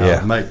into how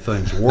to make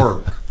things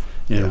work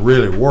and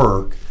really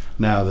work.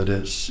 Now that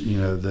it's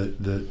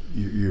that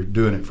you're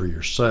doing it for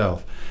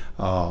yourself,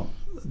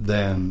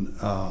 then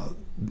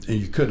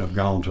you couldn't have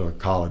gone to a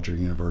college or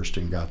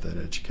university and got that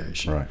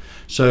education. Right.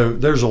 So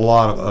there's a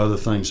lot of other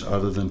things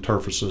other than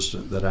Turf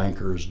Assistant that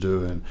Anchor is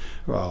doing,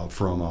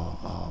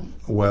 from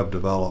web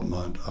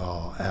development,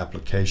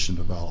 application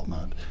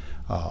development,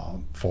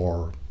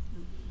 for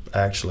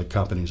actually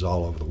companies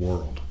all over the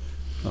world.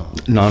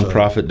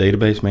 Nonprofit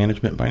database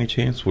management, by any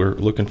chance? We're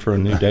looking for a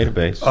new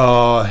database.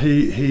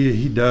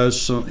 He does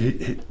some.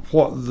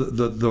 What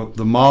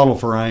the model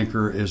for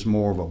Anchor is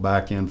more of a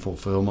back end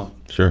fulfillment.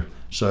 Sure.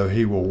 So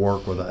he will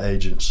work with an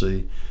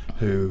agency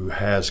who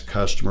has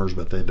customers,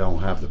 but they don't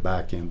have the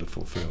back end to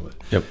fulfill it.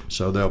 Yep.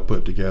 So they'll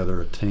put together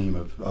a team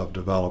of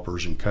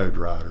developers and code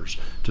writers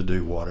to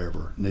do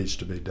whatever needs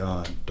to be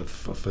done to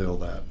fulfill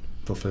that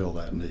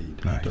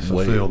need, Nice. to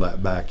fulfill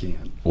that back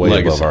end.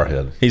 Way above our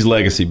head. He's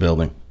legacy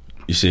building.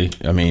 You see,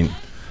 I mean,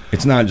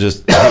 it's not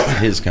just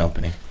his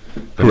company.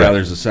 But now Correct.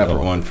 there's a separate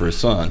one for his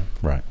son.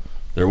 Right.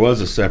 There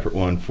was a separate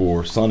one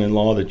for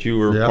son-in-law that you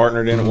were Yep.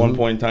 partnered in at one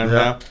point in time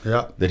now.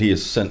 Yeah. That he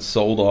has since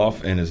sold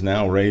off and is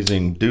now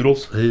raising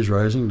doodles. He's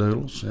raising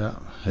doodles, yeah.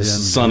 This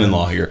is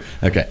son-in-law here.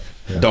 Okay.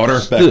 Daughter,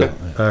 Still. Becca.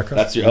 Becca.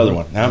 That's your other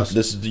one. Now, this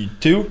is the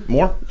two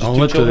more? Just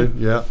Only two children?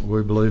 two, yeah.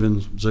 We believe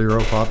in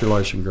zero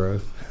population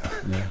growth.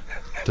 Yeah.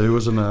 Two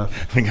was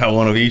enough. I got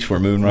one of each. We're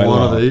moving right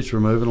One along. of each, we're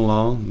moving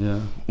along, yeah.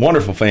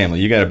 Wonderful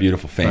family. You got a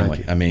beautiful family.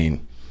 Thank you. I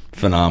mean,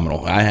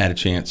 phenomenal. I had a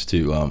chance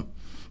to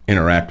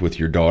interact with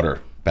your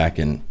daughter back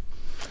in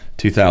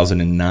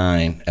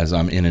 2009 as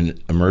I'm in an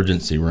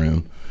emergency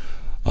room.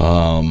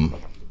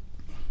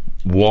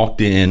 Walked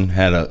in,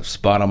 had a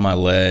spot on my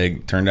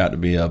leg, turned out to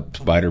be a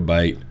spider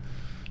bite,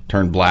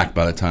 turned black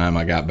by the time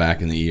I got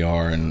back in the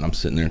ER, and I'm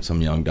sitting there and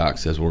some young doc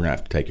says, we're going to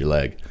have to take your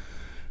leg.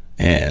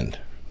 And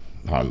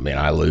I mean,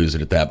 I lose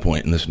it at that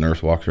point, and this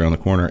nurse walks around the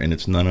corner, and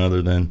it's none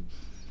other than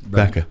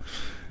Becca.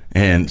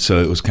 And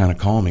so it was kind of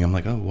calming. I'm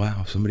like, oh,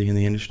 wow, somebody in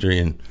the industry.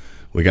 And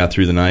we got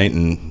through the night,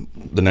 and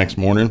the next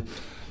morning,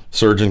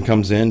 surgeon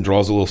comes in,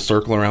 draws a little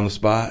circle around the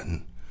spot,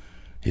 and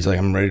he's like,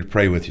 I'm ready to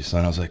pray with you,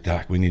 son. I was like,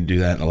 Doc, we need to do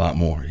that and a lot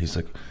more. He's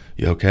like,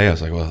 you okay? I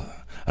was like, well,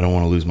 I don't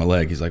want to lose my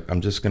leg. He's like, I'm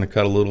just going to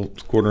cut a little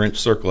 1/4-inch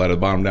circle out of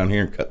the bottom down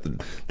here and cut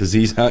the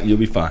disease out, and you'll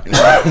be fine.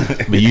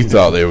 But you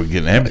thought they were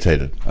getting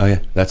amputated. Oh, yeah.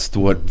 That's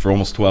what, for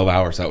almost 12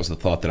 hours, that was the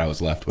thought that I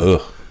was left with.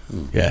 Ugh.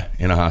 Yeah,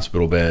 in a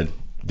hospital bed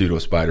due to a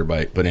spider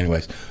bite. But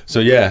anyways, so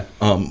yeah,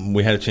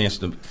 we had a chance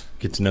to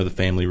get to know the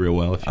family real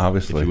well, if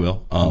Obviously. you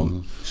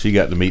will. She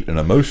got to meet an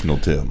emotional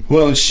Tim.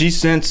 Well, she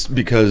sensed,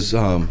 because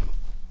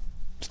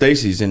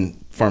Stacy's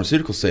in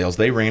pharmaceutical sales,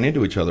 they ran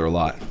into each other a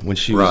lot when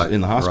she was Right,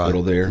 in the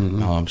hospital right.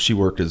 there. She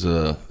worked as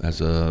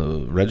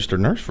a registered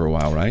nurse for a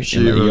while, right? She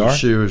in the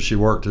ER? she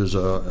worked as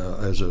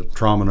a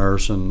trauma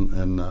nurse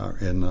in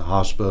the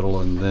hospital,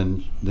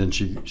 and then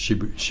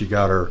she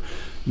got her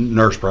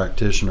nurse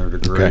practitioner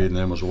degree, Okay. and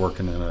then was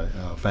working in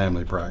a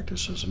family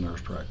practice as a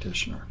nurse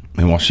practitioner.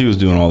 And while she was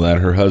doing all that,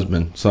 her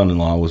husband,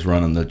 son-in-law, was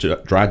running the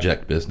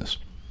Dryject business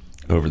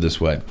over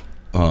this way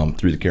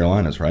through the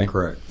Carolinas, right?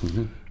 Correct.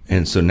 Mm-hmm.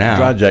 And so now,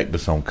 Dryject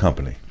is own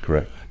company,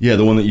 correct? yeah,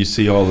 the one that you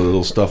see all the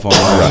little stuff on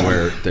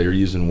where they're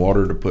using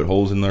water to put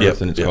holes in the Yep,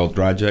 earth, and it's yep. called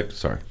Dryject.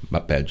 Sorry, my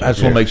bad joke. I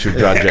just want to make sure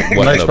Dryject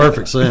wasn't Makes a-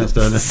 perfect sense,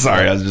 doesn't it?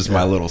 Sorry, that was just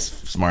my little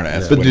smart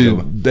ass. But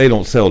they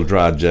don't sell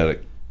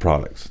Dryject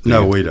products. do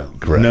No, you? we don't.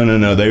 Correct.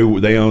 No.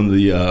 They own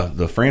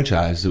the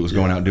franchise that was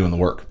going out doing the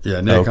work. Yeah,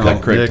 Nick Okay.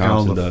 owned, Craig Nick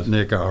Thompson owned the, does.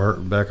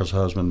 Nick, Becca's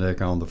husband,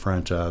 Nick owned the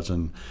franchise,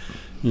 and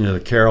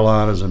the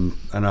Carolinas and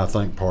I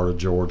think part of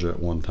Georgia at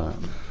one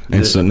time.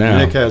 And so now-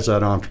 Nick has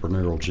that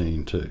entrepreneurial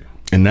gene too.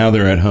 And now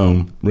they're at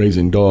home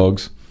raising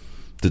dogs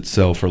that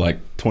sell for like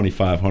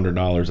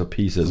 $2,500 a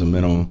piece as a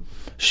minimum.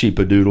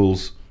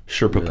 Sheepadoodles,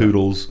 Sherpa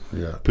poodles,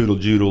 Yeah. poodle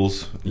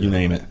joodles, you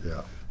name it.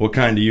 Yeah, What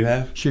kind do you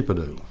have?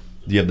 sheepadoodle.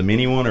 Do you have the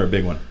mini one or a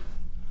big one?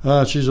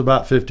 She's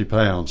about 50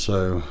 pounds,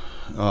 so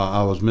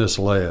I was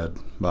misled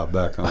by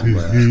Becca on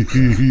that.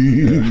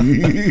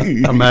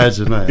 Yeah.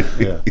 Imagine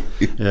that.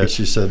 Yeah.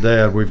 She said,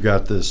 Dad, we've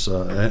got this,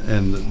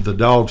 and the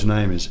dog's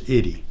name is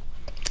Itty,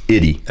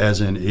 Itty.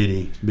 as in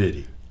itty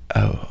bitty.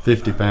 Oh.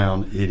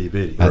 50-pound itty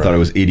bitty. I thought it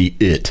was Itty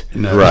It.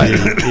 No, Right,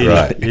 itty,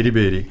 right. itty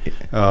bitty.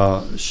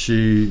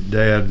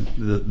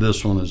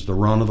 This one is the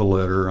run of the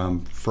litter.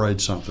 I'm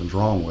afraid something's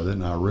wrong with it,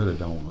 and I really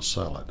don't want to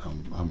sell it.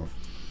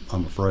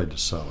 I'm afraid to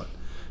sell it.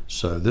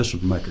 So this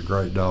would make a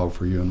great dog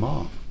for you and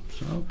Mom.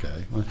 So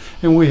okay,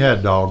 and we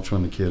had dogs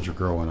when the kids were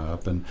growing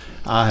up, and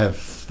I had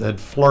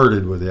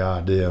flirted with the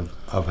idea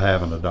of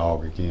having a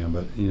dog again,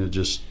 but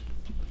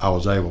I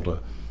was able to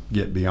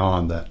get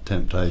beyond that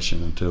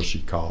temptation until she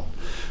called.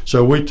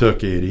 So we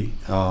took Edie,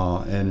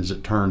 and as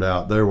it turned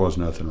out, there was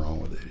nothing wrong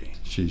with Edie.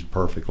 She's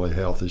perfectly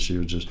healthy. She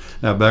was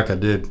now Becca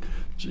did,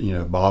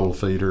 bottle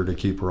feed her to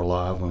keep her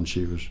alive when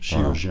she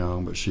was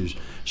young, but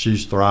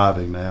she's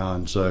thriving now,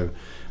 and so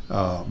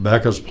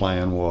Becca's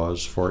plan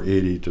was for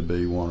Edie to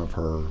be one of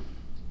her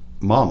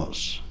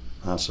mamas.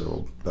 I said,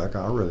 well, Becca,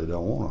 I really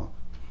don't want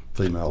a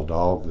female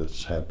dog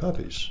that's had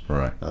puppies.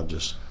 Right.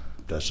 That's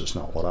just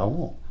not what I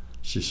want.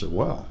 She said,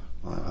 well,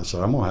 I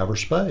said, I'm going to have her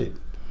spayed.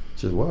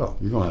 She said, well,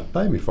 you're going to have to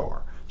pay me for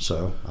her.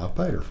 So I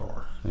paid her for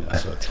her. Yeah,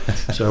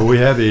 so we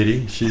have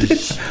Edie.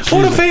 She's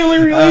What a family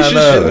relationship.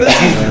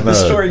 know. The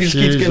story just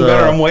keeps She's, getting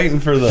better. I'm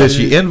waiting for the. Did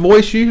she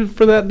invoice you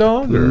for that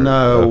dog? Or?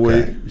 No,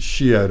 Okay.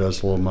 she owed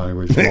us a little money.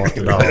 We just marked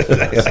it off.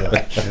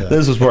 Yeah.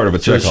 This was part of a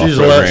So checkoff she's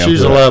program.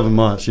 she's 11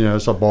 months.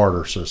 It's a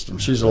barter system.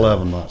 She's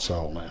 11 months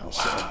old now.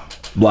 So.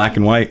 Black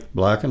and white.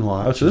 Black and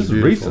white. Oh, so this She's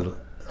is beautiful. recent.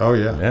 Oh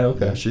yeah. Yeah,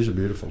 okay. Yeah, she's a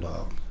beautiful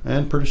dog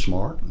and pretty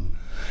smart.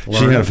 She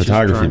had a She's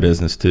photography trained.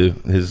 business too.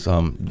 His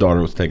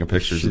daughter was taking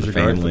pictures She's of a the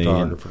great family.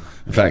 photographer.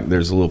 In fact,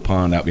 there's a little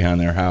pond out behind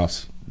their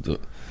house.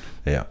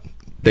 Yeah.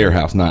 Their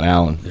house, not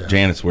Alan. Yeah.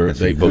 Janet's where we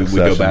go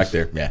Sessions. back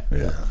there. Yeah.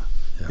 Yeah.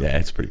 Yeah,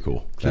 it's pretty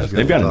cool. She's a They've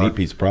good got a neat photographer.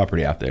 piece of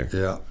property out there.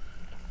 Yeah.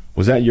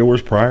 Was that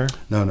yours prior?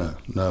 No.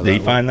 Did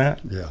you find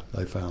that? Yeah,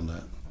 they found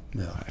that.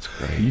 Yeah. That's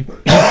great. You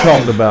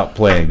talked about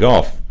playing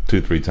golf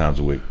 2-3 times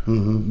a week.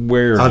 Mm-hmm.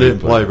 Where I do you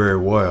didn't play very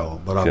well,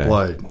 but Okay. I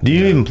played. Do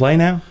you even play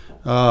now?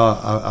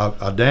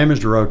 I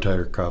damaged a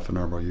rotator cuff a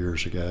number of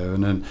years ago,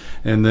 and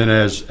then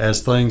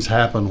as things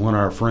happen when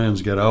our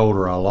friends get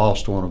older, I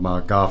lost one of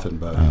my golfing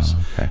buddies,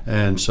 okay.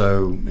 and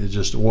so it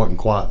just wasn't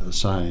quite the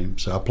same.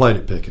 So I played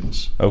at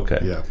Pickens. Okay.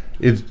 Yeah.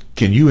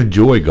 Can you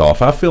enjoy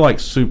golf? I feel like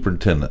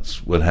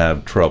superintendents would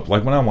have trouble.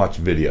 Like when I watch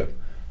video,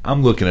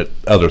 I'm looking at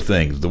other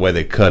things, the way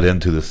they cut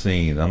into the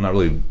scene. I'm not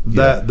really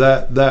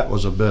That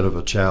was a bit of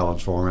a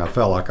challenge for me. I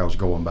felt like I was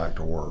going back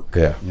to work.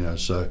 Yeah.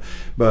 So,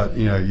 but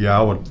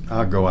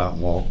I'd go out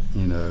and walk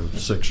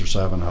 6 or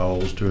 7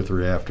 holes, 2 or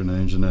 3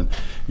 afternoons, and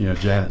then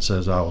Janet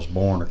says I was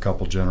born a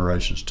couple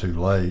generations too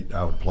late.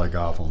 I would play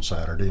golf on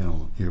Saturday,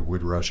 and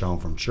we'd rush home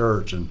from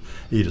church and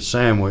eat a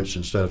sandwich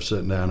instead of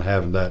sitting down and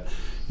having that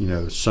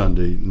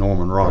Sunday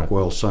Norman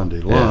Rockwell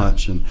Sunday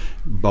lunch and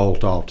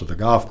bolt off to the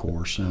golf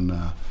course. And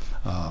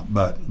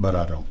but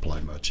I don't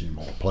play much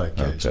anymore. Play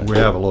occasionally. Okay. We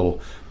have a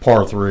little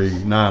par 3,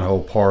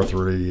 9-hole par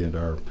 3 at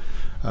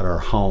our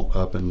haunt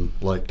up in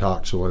Lake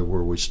Toxaway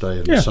where we stay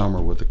in the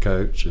summer with the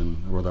coach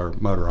and with our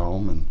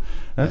motorhome, and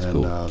That's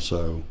cool.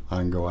 So I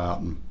can go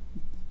out and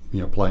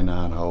play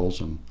 9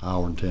 holes in an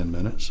hour and 10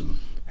 minutes. And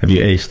Have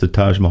you aced the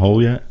Taj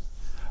Mahal yet?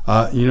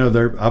 I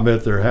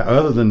bet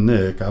other than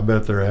Nick, I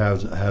bet there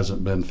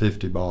hasn't been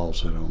 50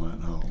 balls hit on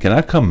that hole. Can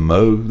I come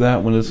mow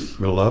that one? We'd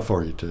love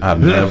for you to. I've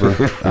never.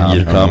 I'm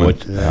You're coming.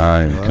 coming.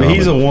 I'm Well, But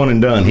he's a one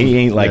and done. He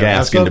ain't like Yeah,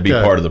 that's asking to be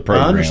okay. part of the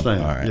program. I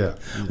understand. All right. Yeah.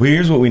 Well,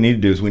 here's what we need to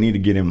do: is we need to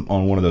get him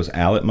on one of those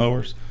Allet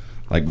mowers,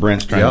 like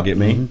Brent's trying to get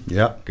me. Mm-hmm.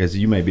 Yep. Because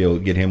you may be able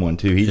to get him one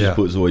too. He Yeah. just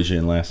put Zoysia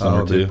in last summer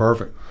It'd be too.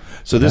 perfect.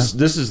 So this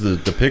is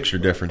the picture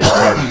difference. It's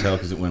hard to tell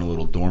because it went a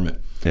little dormant.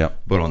 Yeah.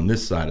 But on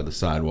this side of the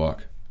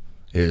sidewalk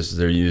is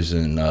they're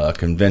using a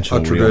conventional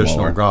A wheel traditional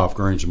mower. golf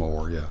greens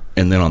mower, yeah.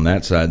 And then on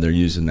that side, they're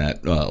using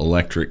that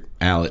electric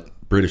Allet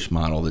British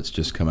model that's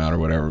just come out or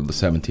whatever, the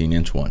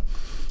 17-inch one.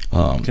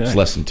 It's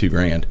less than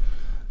 $2,000,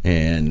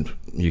 and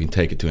you can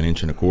take it to 1.25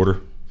 inches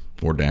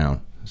or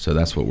down. So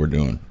that's what we're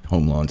doing.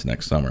 Home lawns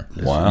next summer.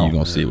 Wow. You're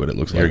gonna see what it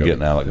looks You're like.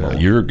 getting Alec mower.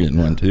 You're getting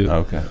one too.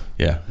 Okay.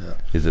 Yeah.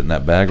 Is it in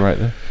that bag right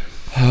there?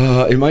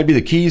 It might be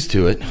the keys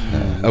to it.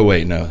 Oh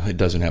wait, no, it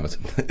doesn't have it.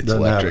 It's Doesn't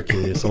electric. have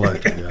a key. It's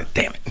electric, yeah.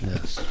 Damn it.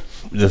 Yes.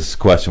 This is a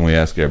question we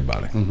ask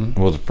everybody.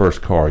 What was the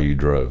first car you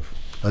drove?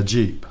 A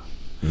Jeep.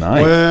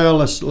 Nice. Well,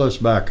 let's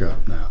back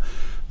up now.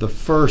 The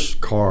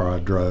first car I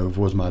drove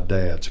was my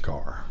dad's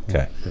car.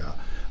 Okay. Yeah.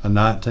 A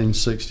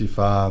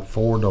 1965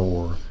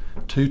 4-door,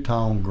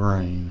 2-tone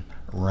green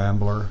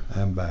Rambler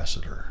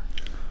Ambassador.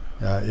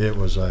 It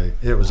was a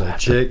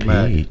chick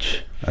magnet.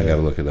 Peach. I got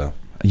to look it up.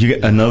 You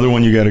got another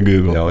one you got to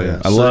Google. Oh, yeah.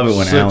 I love it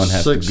when Alan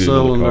has to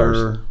Google the cars.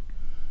 6-cylinder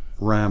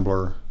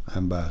Rambler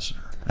Ambassador.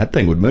 That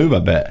thing would move, I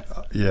bet.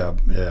 Yeah,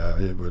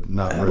 it would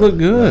not That really. looked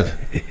good.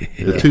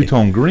 The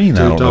two-tone green. I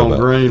don't know Two-tone about.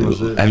 green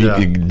was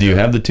it. Do you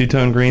have the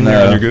two-tone green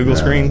there on your Google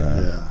screen?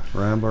 Yeah,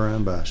 Rambler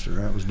Ambassador.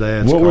 That was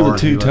Dad's What car. were the and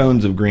two he liked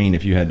tones of green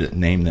if you had to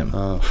name them?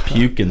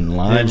 Puke and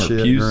lime or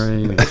Shit puce?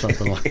 green or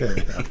something like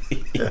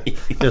that.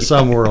 Yeah,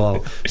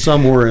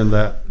 somewhere in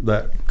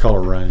that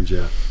color range.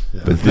 Yeah.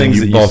 The things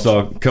you that you bought-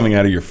 saw coming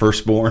out of your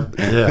firstborn?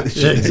 Yeah,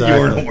 exactly. You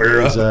weren't aware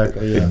of?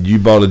 Exactly. Yeah. You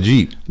bought a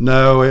Jeep.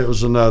 No, it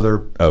was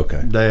another.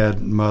 Okay.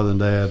 Mother and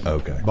dad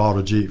Okay. bought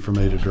a Jeep for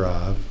me to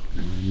drive.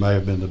 It may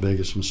have been the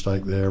biggest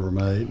mistake they ever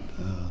made.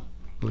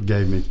 It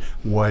gave me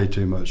way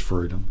too much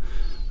freedom.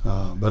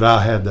 But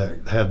I had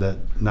that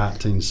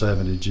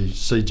 1970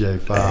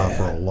 CJ5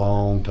 for a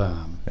long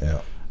time.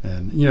 Yeah.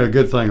 And a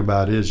good thing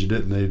about it is you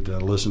didn't need to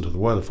listen to the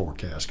weather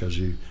forecast because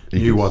you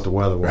knew what the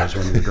weather was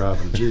when you were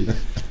driving a Jeep.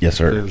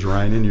 Yes, If it sir. was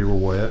raining, you were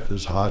wet. If it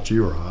was hot,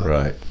 you were hot.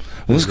 Right.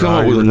 Let's come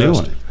Dry, up with a you were new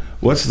dusty. one.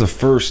 What's the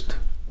first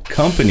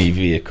company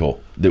vehicle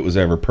that was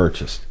ever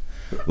purchased?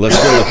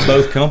 Let's go with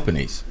both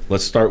companies.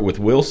 Let's start with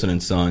Wilson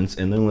and Sons,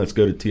 and then let's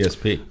go to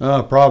TSP.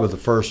 Probably the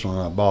first one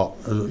I bought,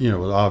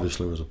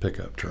 obviously was a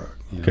pickup truck.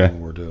 Okay. When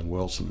we're doing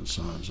Wilson and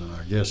Sons, and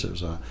I guess it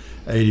was a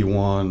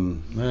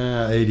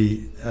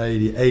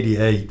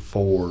 88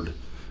 Ford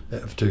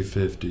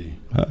F-250.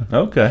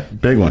 Okay.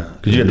 Big one.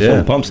 Because you had to Yeah.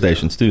 pull pump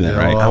stations too then, Yeah,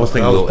 right? well, I was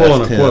thinking I a was little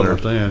pulling S10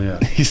 equipment then,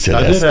 yeah. He said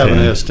I did have an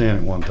S10. S10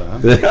 at one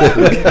time.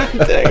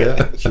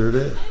 Yeah, sure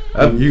did.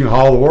 You can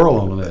haul the world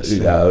on an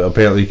S10.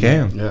 Apparently you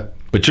can. Yeah.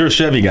 But you're a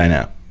Chevy guy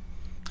now.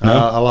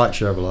 I like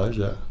Chevrolets,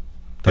 yeah.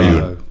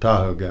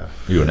 Tahoe guy.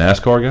 You a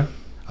NASCAR guy?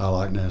 I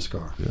like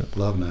NASCAR.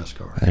 Love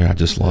NASCAR. There, I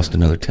just lost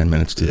another 10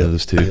 minutes to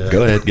those two. Yeah.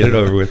 Go ahead, get it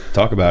over with.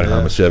 Talk about it.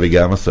 I'm a Chevy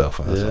guy myself.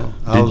 Yeah.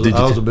 I I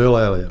was a Bill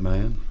Elliott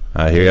man.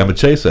 hear you. I'm a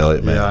Chase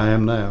Elliott man. Yeah, I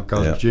am now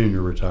because Yeah.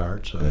 Junior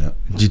retired. So Yeah.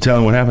 Did you tell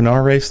him what happened to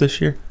our race this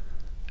year?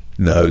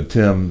 No,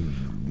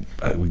 Tim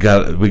we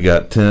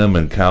got Tim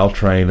and Kyle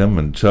Trainham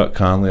and Chuck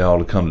Conley all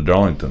to come to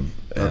Darlington,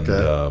 and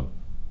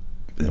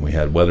and we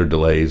had weather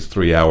delays,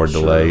 3-hour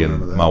delay,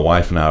 and my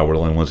wife and I were the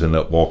only ones that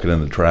ended up walking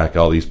in the track.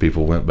 All these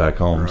people went back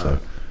home. Right. So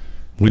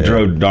we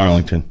drove to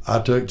Darlington. I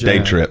took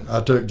Janet, day trip. I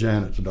took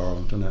Janet to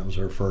Darlington. That was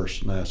her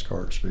first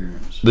NASCAR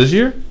experience. This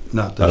year?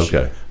 Not this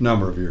year. A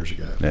number of years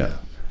ago. Yeah.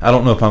 I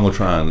don't know if I'm going to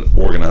try and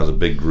organize a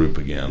big group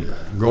again. Yeah.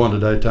 I'm going to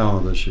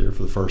Daytona this year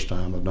for the first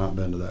time. I've not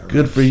been to that race.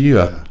 Good for you.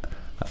 Yeah.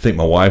 I think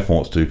my wife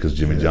wants to because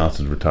Jimmy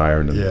Johnson's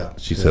retired,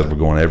 and she says we're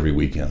going every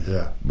weekend.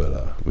 Yeah,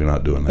 but we're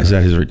not doing that. Is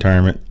that his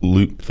retirement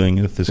loop thing?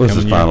 This is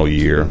his final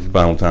year,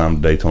 final time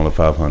Daytona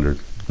 500.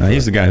 Now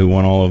he's the guy who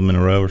won all of them in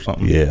a row or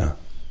something. Yeah,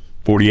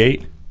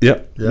 48.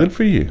 Yep. Good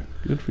for you.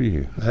 Good for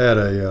you. I had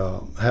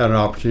an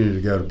opportunity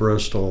to go to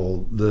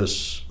Bristol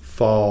this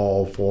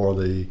fall for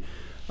the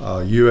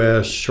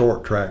U.S.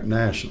 Short Track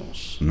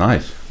Nationals.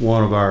 Nice.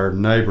 One of our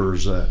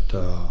neighbors at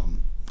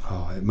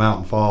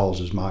Mountain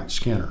Falls is Mike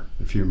Skinner,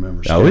 if you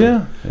remember Skinner. Oh,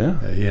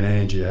 yeah. He and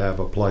Angie have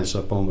a place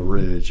up on the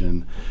ridge.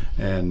 And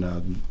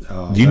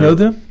do you know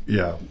them?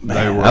 Yeah.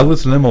 I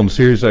listened to them on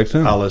Sirius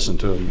XM. I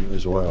listened to them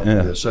as well.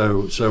 Yeah.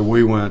 So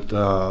we went,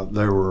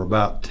 there were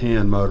about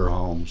 10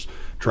 motorhomes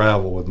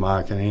traveled with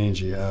Mike and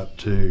Angie up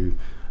to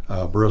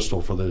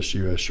Bristol for this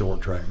U.S.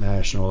 Short Track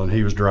National, and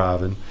he was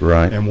driving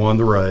and won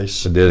the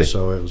race. Did he?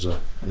 So it was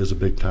a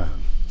big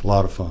time, a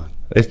lot of fun.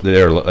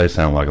 They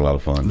sound like a lot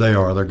of fun. They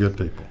are. They're good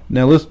people.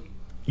 Now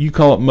you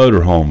call it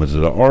motorhome. Is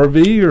it an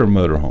RV or a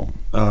motorhome?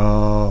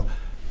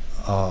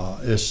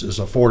 It's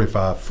a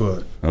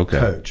 45-foot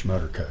coach,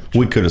 motor coach.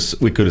 We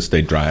could have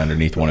stayed dry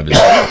underneath one of his.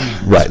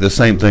 Right, the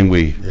same thing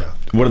we. Yeah.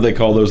 What do they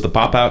call those? The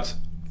pop outs.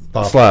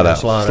 Slide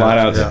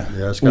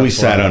outs. We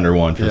sat under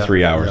one for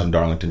 3 hours in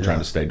Darlington trying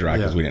to stay dry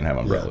because we didn't have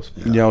umbrellas.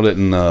 Y'all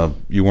didn't.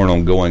 You weren't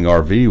on Going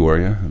RV, were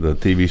you? The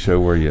TV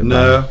show, were you?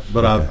 No,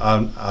 but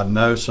I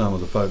know some of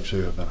the folks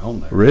who have been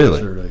on there.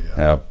 Really? Sure do,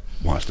 I've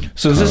watched them.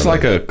 So is this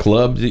like a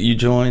club that you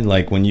join?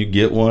 Like when you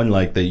get one,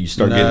 like that you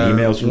start getting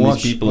emails from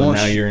these people, and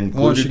now you're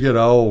included? Once you get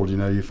old,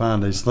 you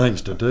find these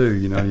things to do.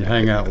 You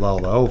hang out with all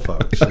the old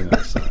folks.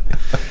 So.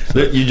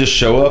 You just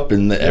show up,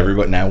 and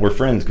everybody. Now we're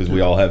friends because we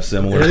all have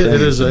similar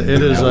things.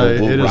 It is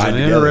an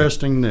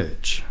interesting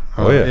niche.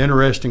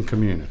 Interesting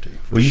community.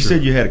 Well, you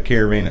said you had a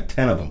caravan of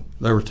 10 of them.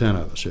 There were 10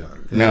 of us. Yeah.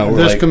 Now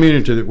this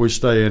community that we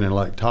stay in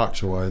Lake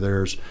Toxaway,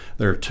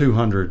 there are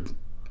 200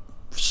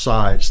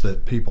 sites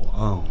that people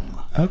own.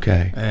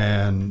 Okay.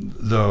 And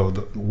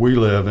though we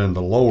live in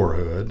the lower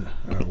hood,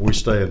 we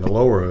stay in the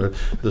lower hood.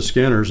 The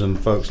Skinners and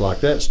folks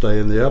like that stay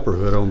in the upper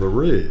hood on the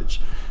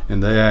ridge.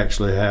 And they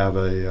actually have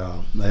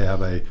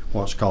a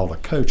what's called a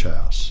coach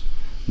house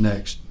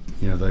next.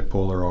 They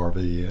pull their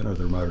RV in or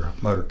their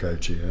motor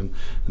coach in,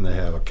 and they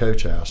have a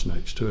coach house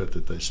next to it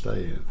that they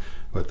stay in.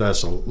 But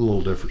that's a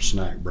little different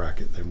snack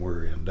bracket than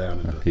we're in down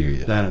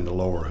in the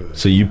lower hood.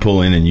 So you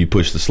pull in and you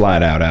push the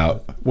slide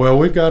out. Well,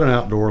 we've got an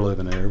outdoor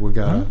living area. We've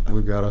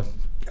got a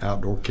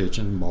outdoor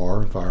kitchen,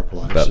 bar, and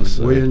fireplace.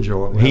 We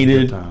enjoy it.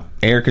 Heated,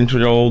 air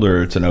controlled,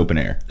 or it's an open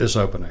air? It's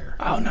open air.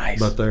 Oh, nice.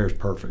 But there's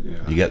perfect.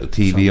 Yeah. You got the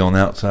TV on the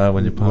outside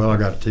when you pump? Well, I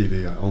got a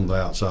TV on the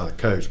outside of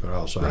the coach, but I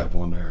also have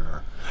one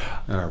there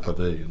in our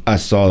pavilion. I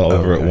saw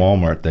over at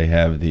Walmart they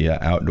have the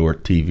outdoor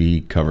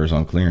TV covers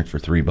on clearance for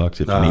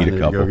 $3 if you need a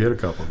couple. Go get a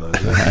couple of those.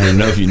 I didn't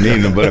know if you need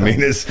them, but I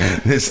mean, it's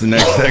the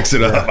next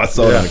exit up. I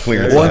saw it on the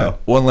clearance aisle.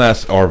 One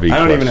last RV. I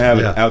don't even have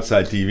an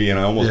outside TV, and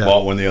I almost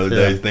bought one the other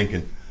day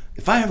thinking,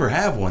 if I ever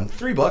have one,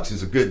 $3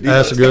 is a good deal.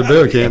 That's a good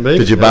deal. Can't beat it.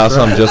 Did you buy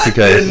some just in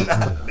case?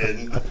 I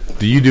didn't.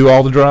 Do you do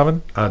all the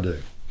driving? I do.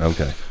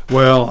 Okay.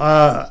 Well,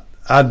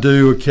 I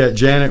do.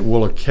 Janet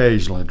will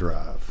occasionally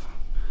drive.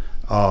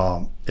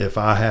 If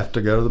I have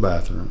to go to the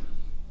bathroom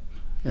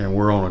and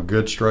we're on a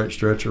good straight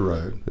stretch of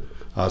road,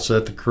 I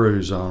set the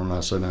cruise on and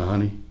I say, now,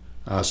 honey,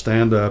 I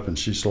stand up and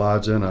she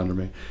slides in under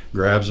me,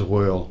 grabs the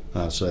wheel,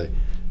 and I say,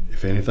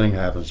 if anything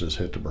happens, just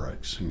hit the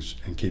brakes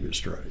and keep it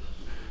straight.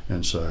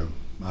 And so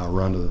I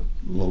run to the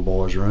little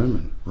boy's room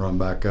and run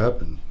back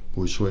up, and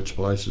we switch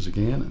places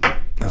again. And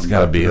it's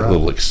got to be a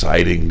little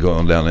exciting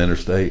going down the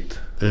interstate.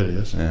 It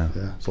is. Yeah.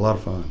 It's a lot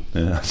of fun.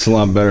 Yeah, it's a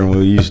lot better than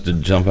we used to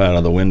jump out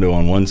of the window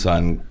on one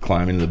side and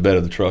climb into the bed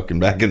of the truck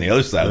and back in the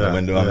other side of the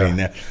window. I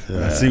mean,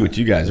 I see what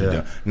you guys are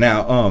doing.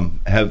 Now,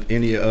 have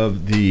any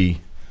of the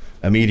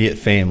immediate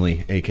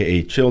family,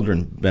 a.k.a.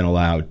 children, been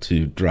allowed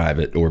to drive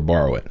it or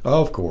borrow it?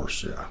 Oh, of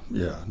course,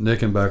 yeah.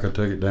 Nick and Becca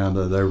took it down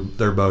to,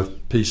 they're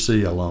both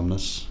PC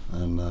alumnus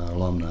and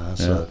alumni,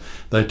 so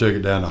they took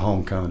it down to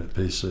homecoming at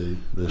PC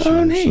this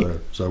year. Neat.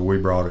 So we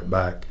brought it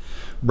back,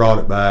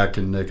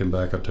 and Nick and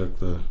Becca took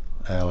the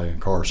Allie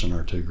and Carson,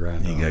 our two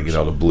granddaughters. You gotta get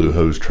all the blue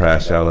hose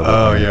trash out of it.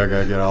 Oh yeah,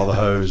 gotta get all the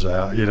hose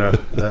out.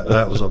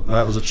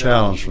 That was a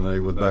challenge for me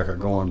with Becca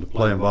going to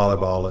playing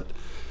volleyball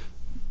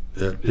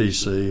at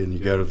PC, and you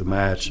go to the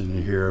match and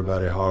you hear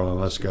everybody hollering,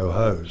 "Let's go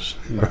hose."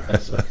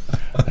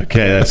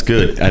 Okay, that's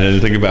good. I didn't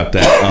think about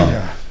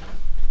that.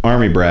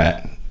 Army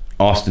brat,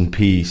 Austin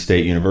Peay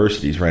State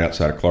University is right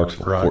outside of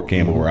Clarksville, Fort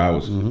Campbell, where I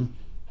was.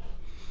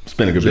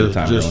 Spent a good bit of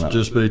time.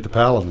 Just beat the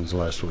Paladins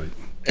last week.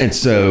 And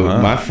so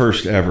my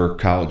first ever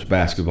college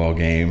basketball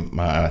game,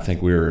 I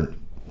think we were in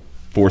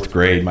 4th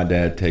grade. My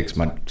dad takes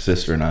my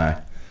sister and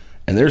I,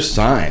 and there's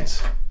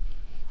signs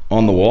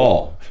on the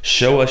wall.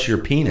 Show us your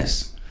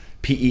penis.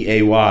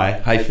 PEAY-NESS.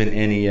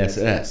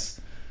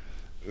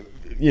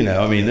 You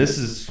know, I mean, this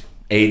is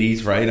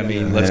 80s, right? I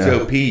mean, let's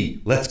go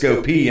pee. Let's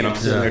go pee. And I'm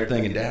sitting there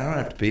thinking, Dad, I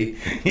don't have to pee.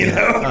 You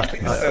know?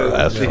 So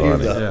That's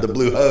funny. the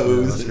blue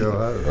hose. Let's go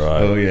hose.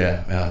 Right. Oh,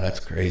 yeah. Oh, that's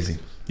crazy.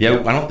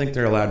 Yeah, I don't think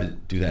they're allowed to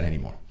do that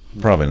anymore.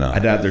 Probably not. I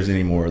doubt there's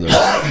any more of those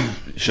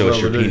show us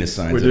your penis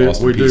signs at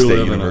Austin we Peay do State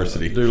live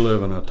University. do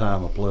live in a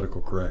time of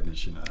political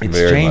correctness, you know. It's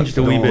Very changed a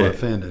Don't wee want to bit.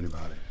 offend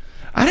anybody.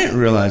 I didn't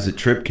realize that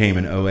Tripp came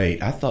in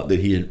 2008. I thought that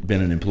he had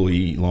been an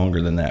employee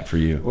longer than that for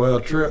you. Well,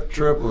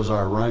 Tripp was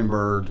our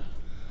Rainbird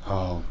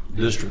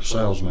district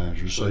sales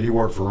manager, so he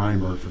worked for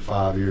Rainbird for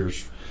 5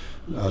 years,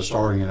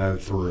 starting in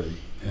 2003.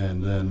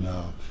 And then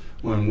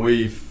when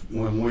we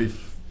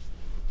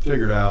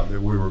figured out that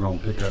we were going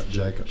to pick up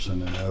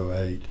Jacobson in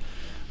 2008,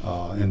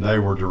 and they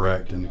were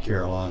direct in the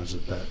Carolinas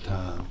at that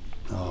time.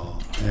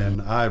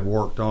 And I had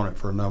worked on it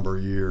for a number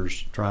of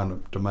years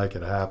trying to make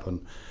it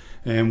happen.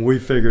 And we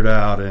figured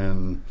out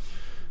and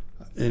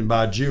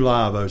by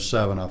July of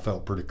 2007, I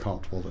felt pretty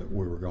comfortable that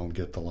we were going to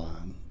get the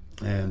line.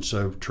 And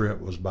so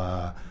Tripp was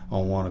by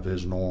on one of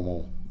his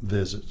normal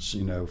visits,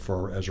 you know,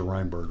 as a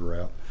Rainbird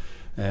rep.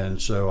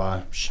 And so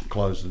I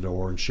closed the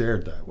door and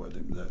shared that with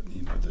him, that,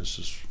 you know, this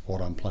is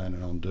what I'm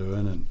planning on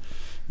doing. And,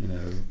 you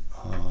know,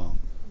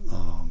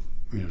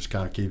 just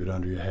kind of keep it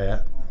under your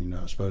hat. You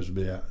know, it's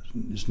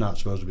not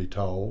supposed to be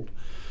told.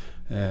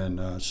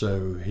 And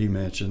so he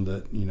mentioned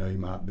that, you know, he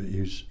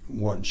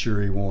wasn't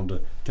sure he wanted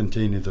to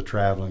continue the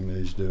traveling that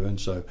he's doing.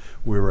 So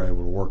we were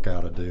able to work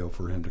out a deal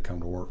for him to come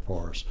to work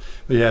for us.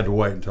 But he had to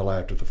wait until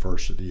after the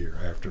first of the year,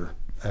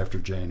 after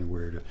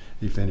January.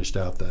 He finished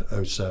out that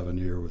 2007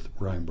 year with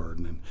Rainbird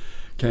and then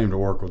came to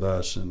work with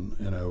us in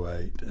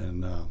 2008.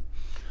 And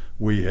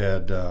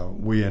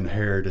we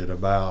inherited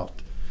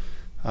about,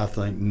 I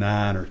think,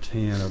 9 or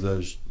 10 of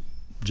those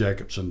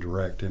Jacobson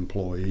Direct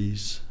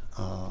employees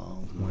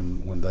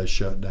when they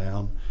shut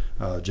down.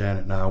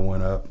 Janet and I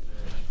went up.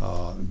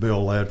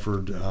 Bill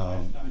Ledford,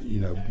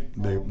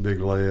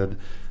 big Led.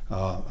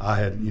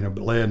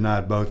 Led and I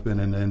had both been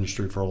in the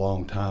industry for a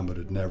long time, but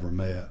had never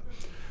met.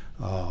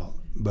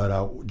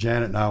 But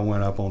Janet and I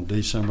went up on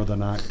December the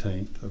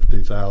 19th of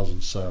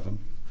 2007.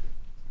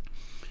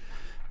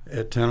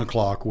 At 10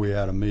 o'clock, we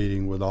had a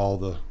meeting with all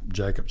the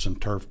Jacobson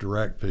Turf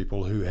Direct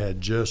people who had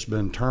just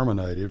been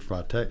terminated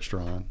by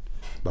Textron,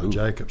 by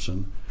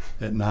Jacobson,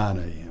 at 9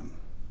 a.m.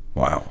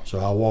 Wow. So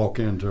I walk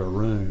into a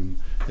room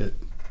at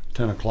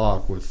 10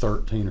 o'clock with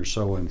 13 or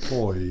so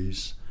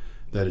employees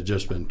that had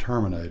just been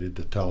terminated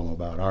to tell them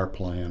about our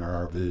plan or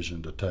our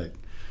vision to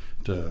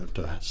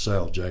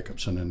sell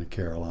Jacobson in the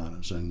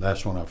Carolinas. And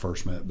that's when I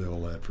first met Bill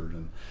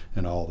Ledford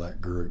and all that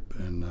group.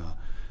 And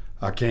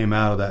I came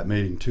out of that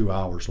meeting 2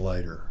 hours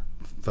later.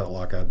 Felt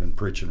like I'd been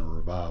preaching a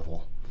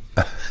revival.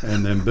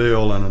 And then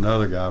Bill and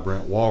another guy,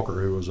 Brent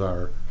Walker, who was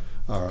our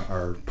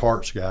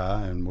parts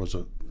guy and was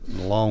a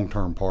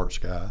long-term parts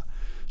guy,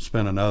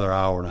 spent another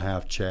hour and a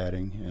half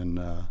chatting. And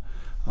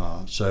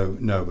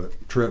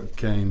but Tripp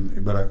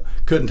came, but I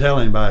couldn't tell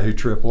anybody who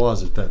Tripp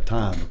was at that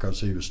time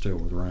because he was still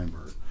with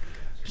Rainbird.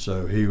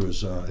 So he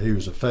was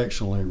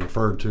affectionately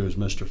referred to as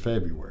Mr.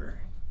 February.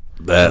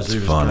 That's he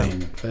was funny.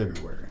 coming in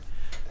February.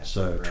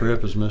 So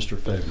Tripp is Mr.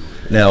 February.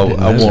 Now,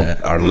 I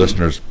want our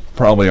listeners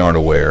probably aren't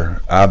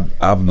aware.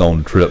 I've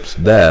known Tripp's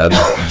dad,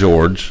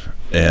 George,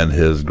 and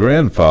his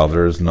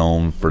grandfather is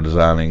known for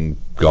designing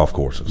golf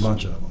courses. A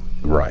bunch of them.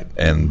 Right,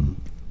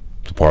 and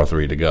the par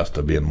 3 at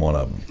Augusta being one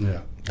of them. Yeah.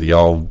 Do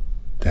y'all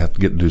have to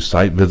get to do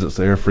site visits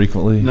there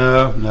frequently?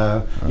 No.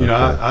 You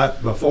know, Okay. I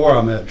before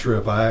I met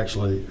Tripp, I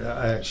actually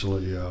had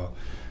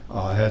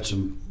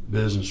some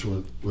business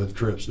with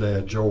Tripp's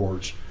dad,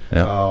 George.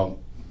 Yeah.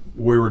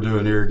 We were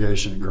doing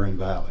irrigation at Green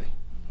Valley.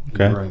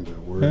 Okay. In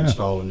Greenville. We were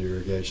installing the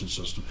irrigation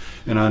system,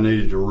 and I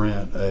needed to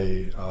rent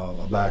a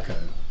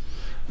backhoe.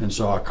 And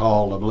so I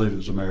called, I believe it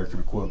was American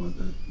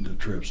Equipment that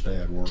Tripp's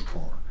dad worked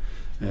for.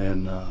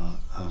 And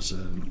I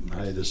said,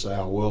 hey, this is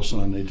Al Wilson.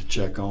 I need to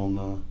check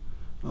on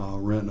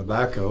renting a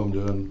backhoe. I'm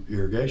doing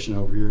irrigation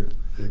over here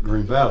at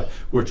Green Valley,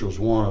 which was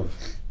one of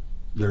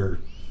their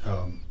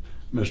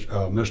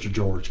Mr.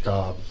 George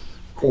Cobb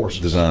courses.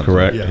 Design.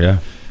 Correct. Yeah. Yeah.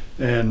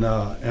 And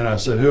I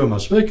said, who am I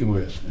speaking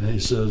with? And he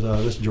says,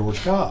 this is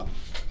George Cobb.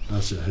 I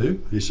said, who?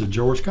 He said,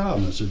 George Cobb.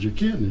 And I said, you're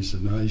kidding. He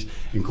said, no. And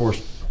of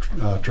course,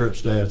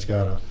 Tripp's dad's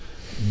got a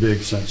big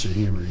sense of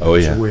humor. Oh,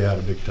 yeah. So we had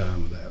a big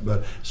time with that.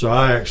 But so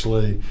I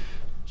actually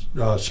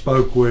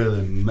spoke with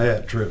and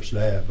met Tripp's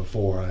dad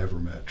before I ever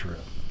met Tripp.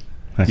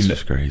 That's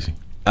just crazy.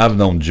 I've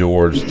known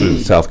George through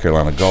the South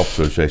Carolina Golf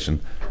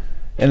Association,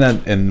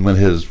 and when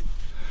his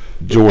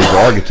George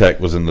Architect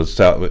was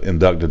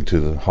inducted to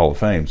the Hall of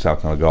Fame,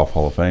 South Carolina Golf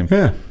Hall of Fame.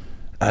 Yeah.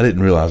 I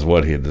didn't realize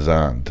what he had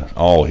designed.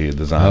 All he had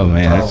designed. Oh,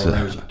 man.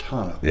 There's a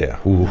ton of them. Yeah.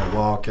 You know,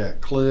 Wildcat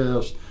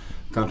Cliffs,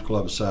 Country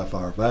Club of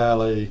Sapphire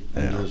Valley,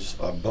 and there's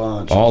a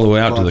bunch. All the way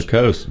out to the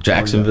coast,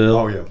 Jacksonville.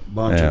 Oh yeah,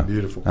 bunch of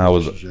beautiful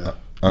places.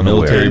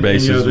 Military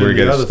bases where he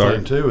got to start. The other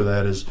thing too with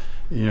that is,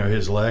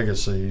 his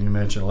legacy. You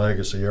mentioned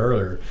legacy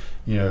earlier.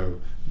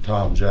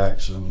 Tom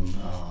Jackson.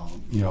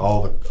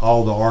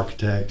 All the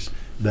architects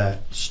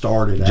that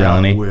started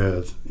Johnny. out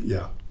with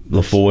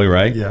LaFoy,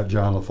 right? Yeah,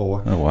 John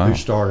LaFoy. Oh, wow. Who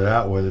started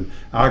out with him.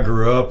 I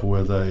grew up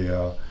with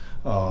a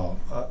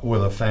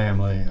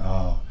family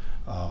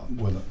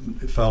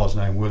with a fellow's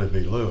named Willie B.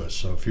 Lewis.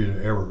 So if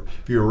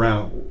you're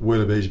around,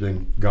 Willie B's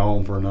been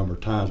gone for a number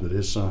of times, but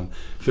his son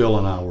Phil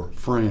and I were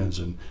friends,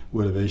 and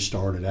Willie B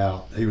started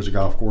out. He was a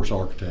golf course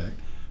architect.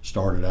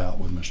 Started out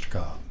with Mr.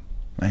 Cobb.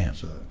 Man,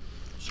 so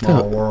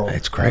small world.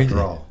 It's crazy.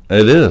 After all.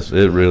 it is.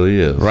 It really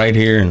is. Right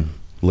here in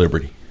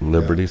Liberty,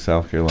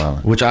 South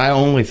Carolina. which I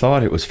only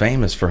thought it was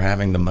famous for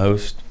having the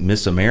most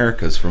Miss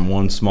Americas from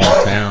one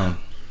small town.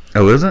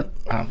 Oh, is it?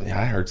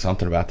 I heard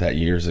something about that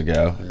years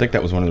ago. I think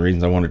that was one of the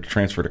reasons I wanted to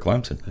transfer to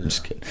Clemson. I'm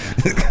just kidding.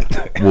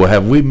 Well,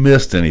 have we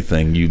missed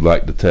anything you'd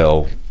like to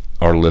tell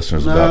our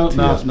listeners about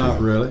TSP? Not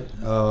really.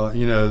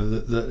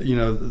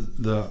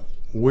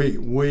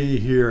 We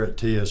here at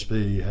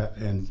TSP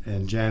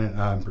and Janet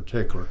and I in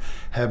particular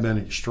have been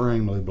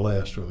extremely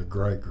blessed with a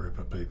great group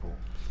of people.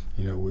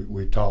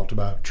 We talked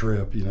about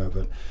Tripp,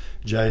 but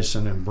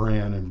Jason and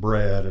Brent and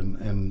Brad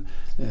and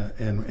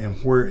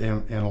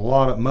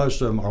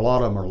most of them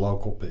are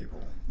local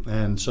people,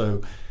 and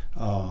so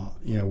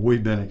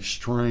we've been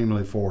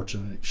extremely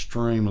fortunate,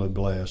 extremely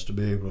blessed to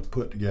be able to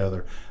put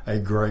together a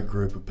great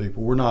group of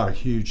people. We're not a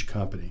huge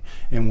company,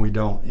 and we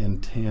don't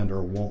intend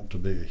or want to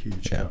be a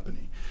huge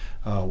company.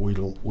 We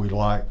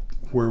like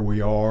where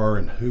we are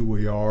and who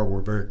we are.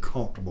 We're very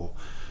comfortable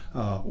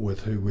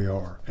with who we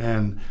are.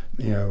 And,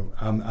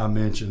 I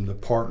mentioned the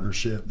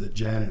partnership that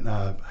Janet and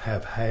I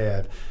have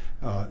had.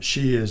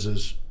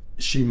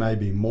 She may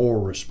be more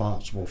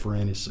responsible for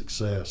any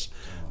success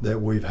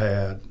that we've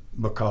had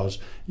because,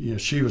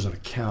 she was an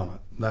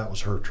accountant. That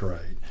was her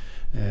trade.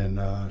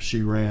 And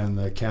she ran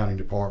the accounting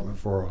department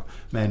for a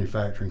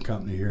manufacturing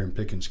company here in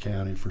Pickens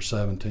County for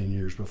 17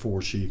 years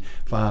before she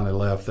finally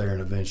left there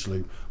and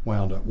eventually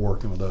wound up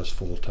working with us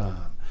full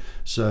time.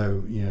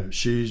 So,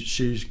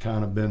 she's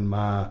kind of been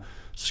my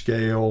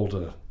scale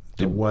to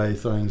weigh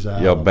things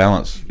out. Y'all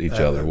balance each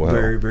other well.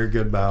 Very, very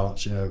good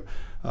balance.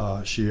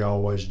 She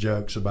always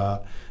jokes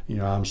about,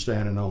 I'm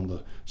standing on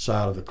the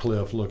side of the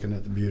cliff looking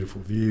at the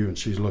beautiful view, and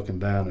she's looking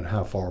down at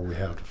how far we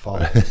have to fall.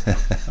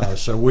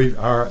 So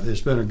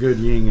it's been a good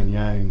yin and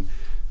yang,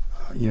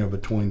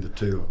 between the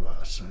two of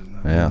us,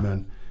 and we've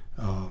been,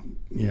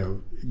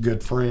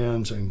 good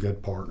friends and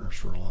good partners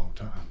for a long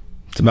time.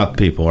 It's about the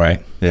people,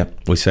 right? Yeah.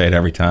 We say it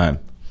every time.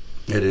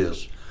 It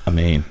is. And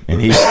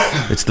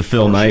it's the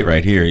Phil Knight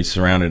right here. He's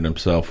surrounded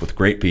himself with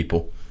great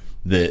people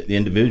that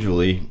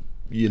individually,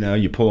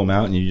 you pull them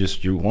out and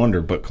you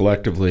wonder, but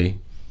collectively,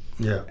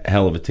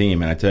 hell of a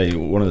team. And I tell you,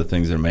 one of the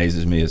things that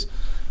amazes me is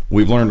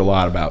we've learned a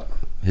lot about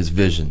his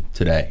vision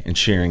today and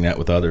sharing that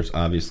with others,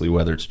 obviously,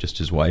 whether it's just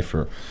his wife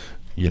or,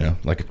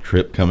 like a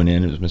Tripp coming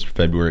in, it was Mr.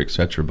 February, et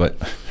cetera. But,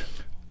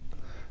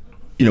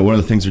 one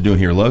of the things they're doing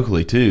here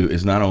locally, too,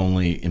 is not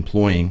only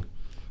employing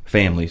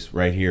families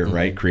right here,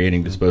 right,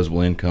 creating disposable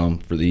income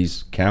for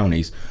these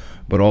counties,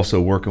 but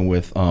also working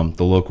with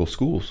the local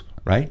schools,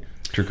 right,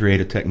 to create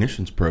a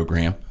technicians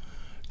program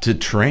to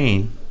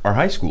train our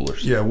high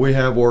schoolers. Yeah, we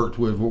have worked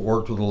with a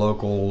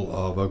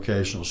local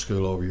vocational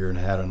school over here and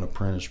had an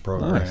apprentice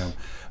program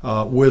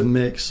with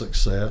mixed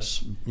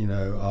success.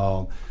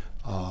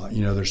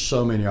 There's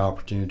so many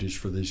opportunities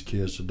for these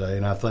kids today,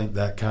 and I think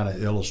that kind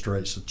of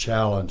illustrates the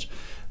challenge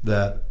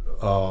that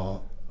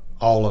all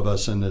of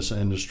us in this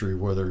industry,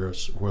 whether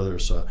it's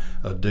a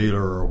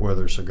dealer or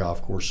whether it's a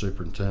golf course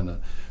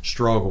superintendent,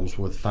 struggles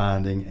with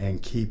finding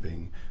and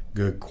keeping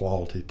good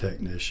quality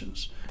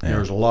technicians. Yeah.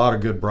 There's a lot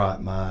of good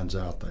bright minds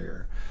out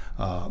there,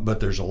 but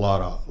there's a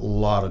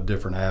lot of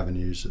different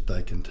avenues that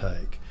they can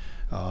take.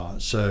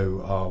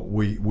 So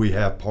we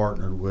have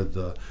partnered with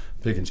the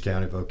Pickens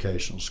County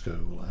Vocational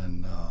School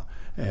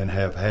and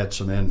have had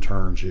some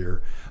interns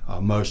here.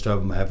 Most of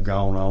them have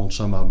gone on.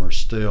 Some of them are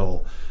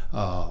still.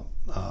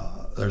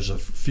 There's a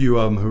few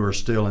of them who are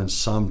still in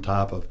some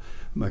type of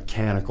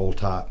mechanical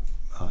type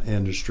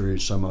industry.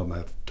 Some of them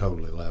have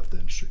totally left the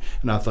industry,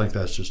 and I think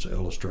that's just an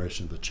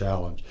illustration of the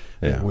challenge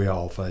that we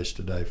all face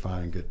today,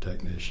 finding good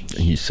technicians.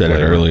 You said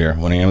it earlier,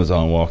 when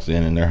Amazon walks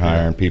in and they're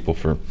hiring people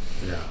for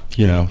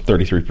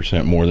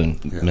 33% more than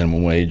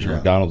minimum wage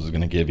McDonald's is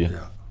going to give you.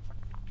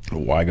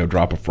 Why go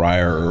drop a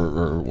fryer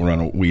or run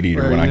a weed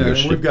eater when I can go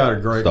ship we've got a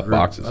great stuff group.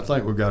 boxes? I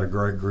think we've got a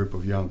great group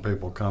of young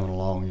people coming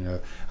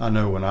along. I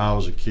know when I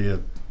was a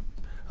kid,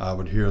 I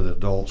would hear the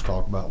adults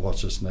talk about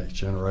what's this next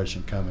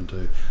generation coming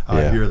to.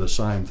 I hear the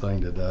same thing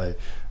today,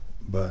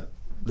 but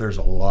there's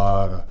a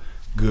lot of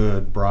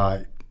good,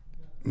 bright,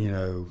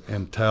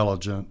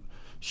 intelligent,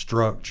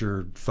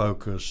 structured,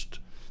 focused,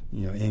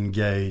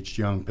 engaged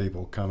young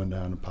people coming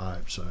down the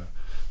pipe. So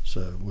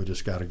we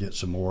just got to get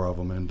some more of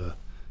them into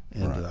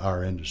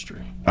our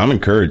industry. I'm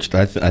encouraged.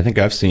 I think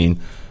I've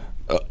seen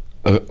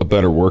a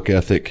better work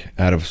ethic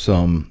out of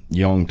some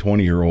young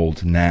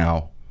 20-year-olds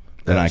now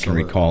than I can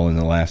recall in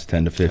the last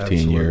 10 to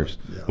 15 years,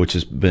 which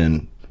has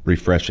been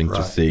refreshing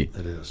to see.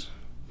 It is.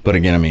 But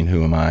again, I mean,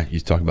 who am I? You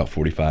talk about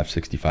 45,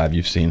 65.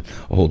 You've seen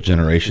a whole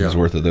generation's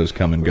worth of those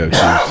come and go, too.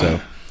 So,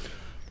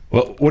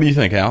 well, what do you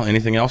think, Al?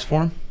 Anything else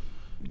for him?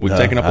 We've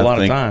taken up a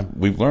lot of time.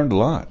 We've learned a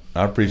lot.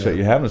 I appreciate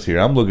you having us here.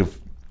 I'm looking.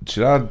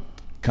 Should I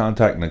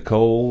contact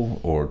Nicole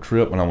or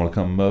Tripp when I want to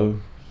come mow?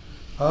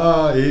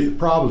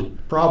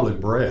 Probably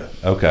Brett.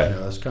 Okay. Yeah,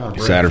 that's kind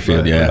of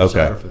Satterfield, yeah. Okay.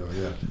 Satterfield,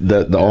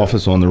 yeah. The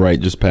office on the right,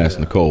 just past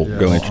Nicole. Yeah.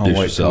 Go I'll introduce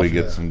wait yourself. till we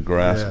get some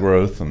grass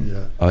growth, and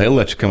He'll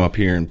let you come up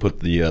here and put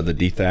the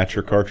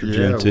dethatcher cartridge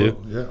in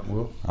too.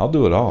 Well, I'll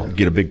do it all.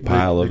 Get a big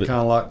pile of it.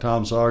 Kind of like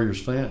Tom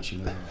Sawyer's fence, you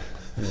know.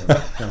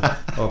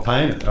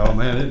 Paint it. Oh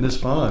man, isn't this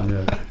fun?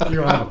 Yeah.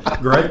 You're gonna have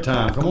a great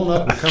time. Come on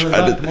up and come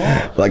back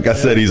tomorrow. Like I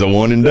said, he's a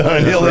one and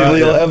done. He'll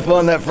have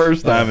fun that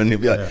first time, and he'll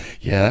be like,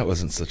 "Yeah, that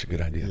wasn't such a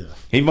good idea." Yeah.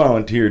 He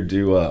volunteered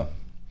to.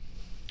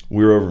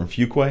 We were over in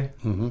Fuquay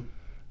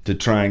to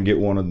try and get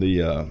one of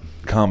the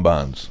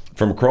Combines.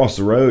 from across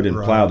the road and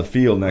plow the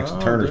field next to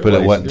Turner's But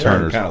place. it wasn't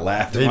Turner's. Kind of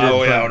laughed. He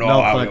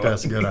don't think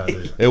that's a good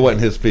idea. It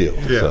wasn't his field.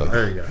 Yeah, so.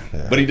 there you go.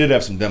 Yeah. But he did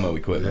have some demo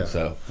equipment. Yeah,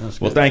 So,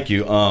 that's well, good. thank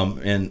you.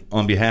 And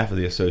on behalf of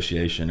the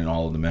association and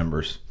all of the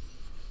members,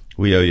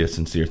 we owe you a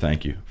sincere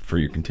thank you for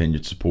your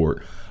continued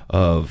support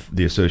of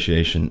the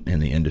association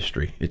and the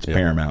industry. It's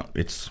paramount.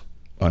 It's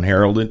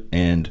unheralded,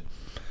 and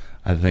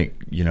I think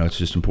it's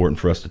just important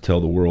for us to tell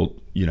the world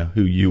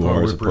who you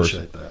are as a person.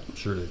 We appreciate that.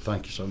 Sure do.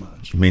 Thank you so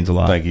much. It means a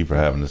lot. Thank you for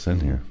having us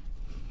in here.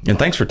 And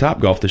thanks for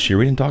Top Golf this year.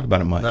 We didn't talk about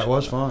it much. That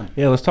was fun.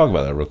 Yeah, let's talk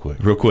about that real quick.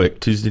 Real quick,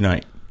 Tuesday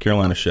night,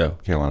 Carolina show.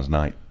 Carolina's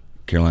night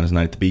Carolina's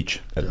night at the beach.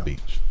 at the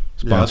beach.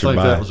 Yeah, I Sponsored think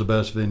by. that was the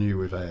best venue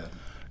we've had.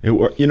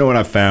 What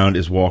I've found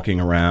is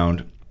walking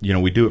around.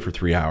 We do it for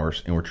 3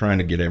 hours, and we're trying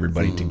to get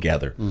everybody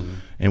together.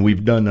 And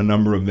we've done a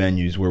number of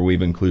venues where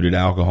we've included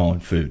alcohol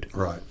and food.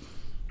 Right.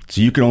 So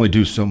you can only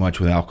do so much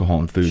with alcohol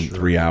and food in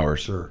 3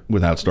 hours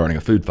without starting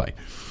a food fight.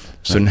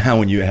 So now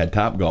when you had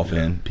Top Golf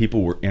in,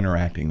 people were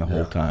interacting the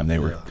whole time. They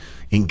were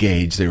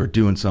engaged. They were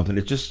doing something.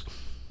 It just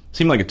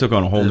seemed like it took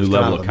on a whole new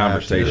level of It was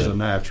conversation. a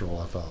natural,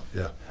 I thought.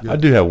 Yeah. I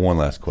do have one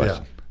last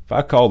question. Yeah.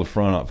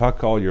 If I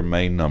call your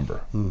main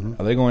number,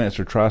 are they going to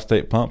answer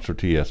Tri-State Pumps or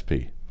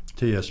TSP?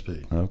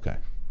 TSP. Okay.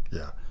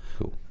 Yeah.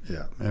 Cool.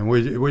 Yeah. And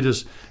we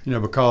just,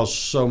 because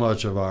so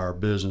much of our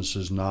business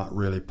is not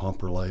really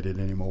pump related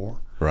anymore,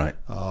 Right.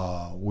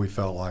 we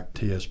felt like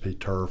TSP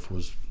turf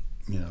was,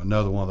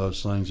 another one of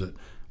those things that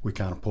we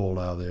kind of pulled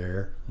out of the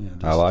air.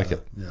 I like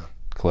it. Yeah.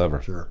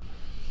 Clever. Sure.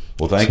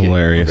 Well, thank It's you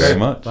hilarious. very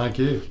much. Thank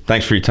you.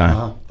 Thanks for your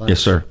time. Thanks. Yes,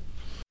 sir.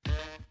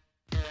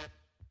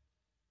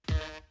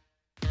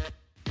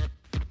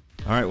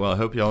 All right. Well, I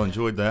hope y'all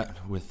enjoyed that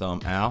with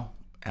Al.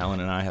 Alan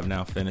and I have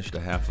now finished a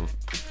half of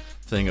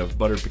thing of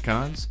buttered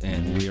pecans,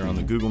 and we are on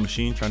the Google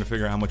machine trying to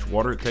figure out how much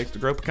water it takes to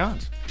grow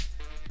pecans.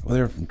 Well,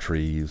 they're from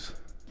trees,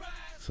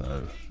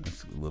 so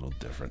it's a little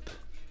different.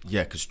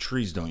 Yeah, because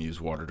trees don't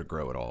use water to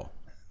grow at all.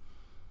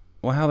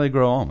 Well, how they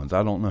grow almonds?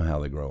 I don't know how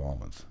they grow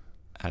almonds.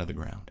 Out of the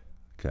ground.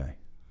 Okay.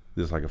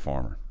 Just like a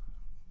farmer.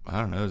 I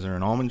don't know. Is there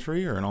an almond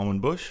tree or an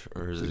almond bush,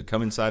 or does it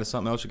come inside of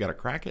something else? You got to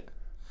crack it.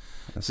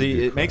 That's a See,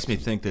 good it makes me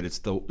question. think that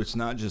it's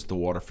not just the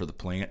water for the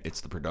plant;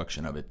 it's the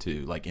production of it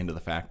too. Like into the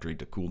factory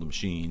to cool the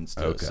machines,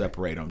 to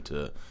separate them,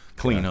 to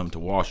clean them, to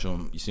wash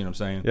them. You see what I'm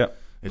saying? Yep.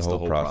 It's the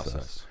whole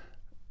process.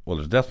 Well,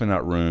 there's definitely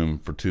not room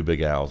for two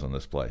big owls in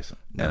this place,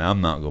 and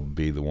I'm not going to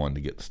be the one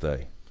to get to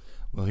stay.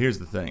 Well, here's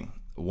the thing: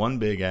 one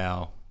big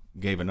owl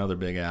gave another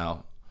big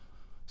owl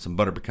some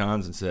butter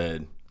pecans and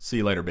said, "See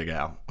you later, big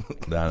owl."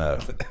 I know.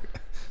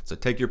 So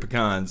take your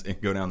pecans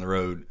and go down the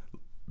road.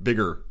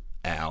 Bigger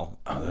owl.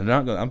 They're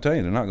not gonna, I'm telling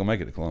you, they're not going to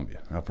make it to Columbia.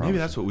 I promise. Maybe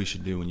that's what we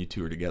should do when you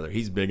two are together.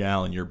 He's big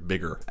owl and you're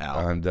bigger owl.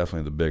 I'm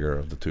definitely the bigger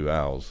of the two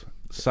owls,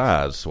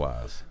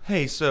 size-wise.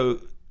 Hey, so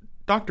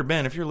Dr.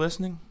 Ben, if you're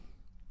listening,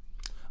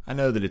 I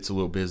know that it's a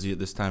little busy at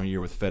this time of year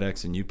with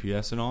FedEx and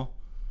UPS and all,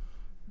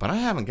 but I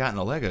haven't gotten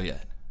a Lego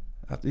yet.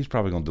 He's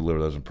probably going to deliver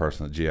those in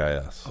person at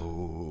GIS.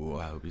 Oh,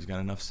 I hope he's got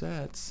enough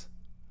sets.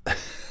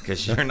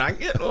 Because you're not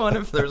getting one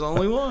if there's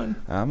only one.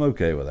 I'm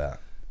okay with that.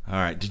 All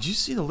right. Did you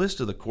see the list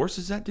of the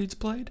courses that dude's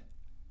played?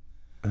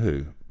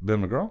 Who?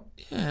 Ben McGraw?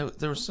 Yeah,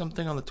 there was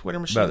something on the Twitter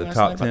machine About the last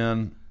top night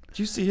 10? Did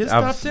you see his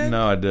top 10?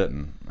 No, I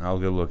didn't. I'll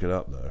go look it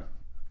up, though.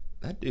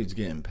 That dude's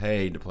getting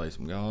paid to play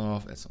some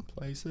golf at some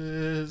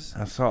places.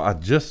 I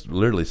just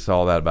literally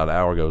saw that about an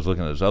hour ago. I was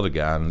looking at this other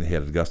guy, and he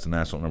had Augusta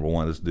National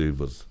 #1. This dude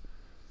was,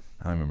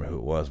 I don't remember who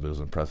it was, but it was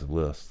an impressive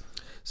list.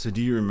 So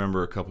do you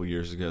remember a couple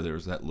years ago there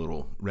was that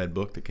little red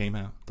book that came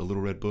out? The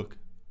Little Red Book?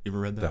 You ever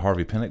read that? The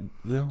Harvey Pinnock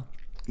deal?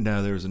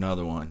 No, there was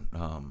another one.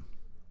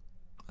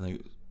 I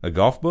think A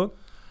golf book?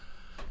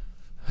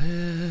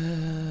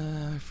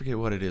 I forget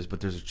what it is, but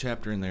there's a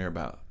chapter in there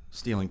about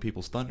stealing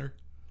people's thunder,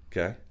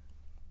 Okay.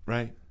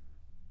 right?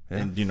 Yeah.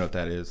 And do you know what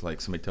that is?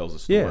 Like somebody tells a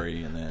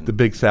story and then The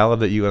big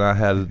salad that you and I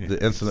had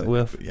the incident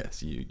with?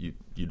 Yes, you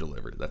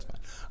delivered it. That's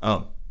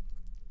fine.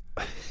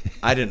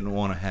 I didn't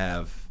want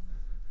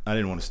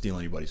to steal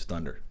anybody's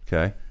thunder.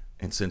 Okay.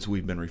 And since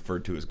we've been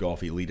referred to as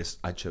golf elitists,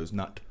 I chose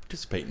not to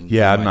participate in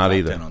Yeah, I'm my not top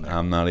either. 10 on there.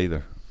 I'm not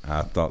either.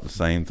 I thought the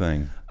same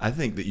thing. I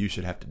think that you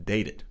should have to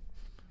date it.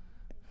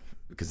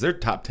 Because they're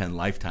top 10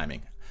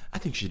 lifetiming. I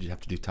think you should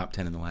have to do top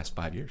 10 in the last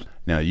 5 years.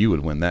 Now, you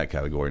would win that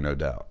category, no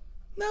doubt.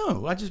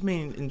 No, I just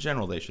mean in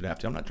general they should have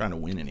to. I'm not trying to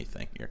win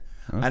anything here.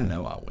 I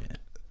know I'll win.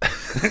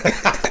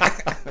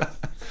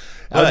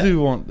 I do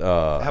want...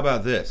 How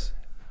about this?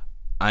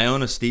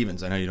 Iona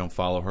Stevens, I know you don't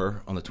follow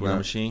her on the Twitter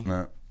machine.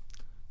 No.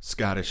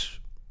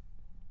 Scottish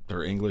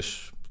or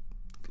English.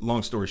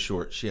 Long story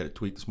short, she had a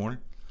tweet this morning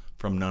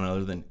from none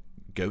other than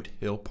Goat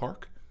Hill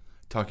Park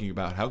talking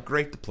about how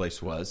great the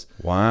place was,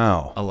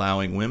 Wow.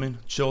 allowing women,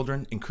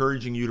 children,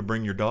 encouraging you to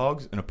bring your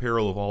dogs and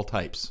apparel of all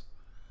types.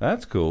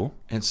 That's cool.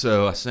 And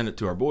so I sent it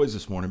to our boys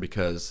this morning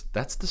because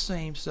that's the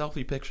same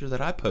selfie picture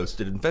that I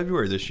posted in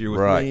February this year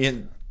with Right. me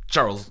and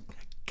Charles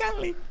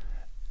Connolly.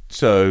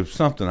 So,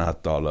 something I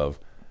thought of.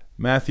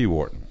 Matthew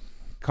Wharton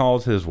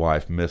calls his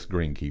wife Miss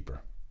Greenkeeper.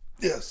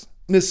 Yes,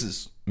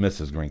 Mrs.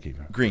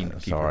 Greenkeeper.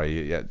 Greenkeeper.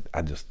 Sorry. Yeah,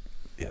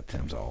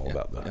 Tim's all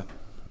about the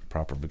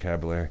proper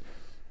vocabulary.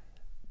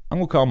 I'm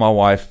going to call my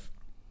wife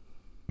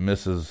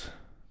Mrs.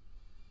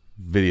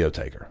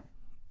 Videotaker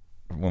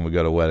when we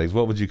go to weddings.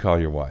 What would you call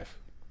your wife?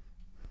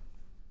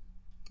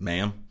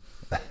 Ma'am.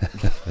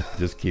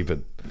 Just keep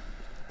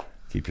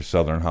your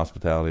Southern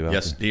hospitality about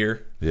Yes, you.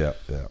 dear. Yeah.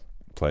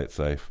 Play it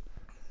safe.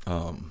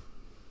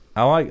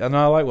 I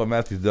like what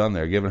Matthew's done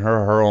there, giving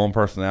her own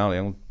personality.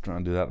 I'm trying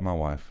to do that to my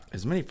wife.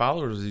 As many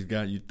followers as he's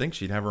got, you'd think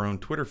she'd have her own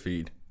Twitter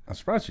feed. I'm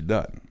surprised she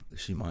doesn't.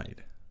 She might.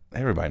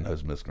 Everybody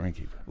knows Miss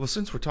Greenkeeper. Well,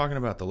 since we're talking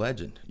about the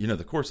legend, you know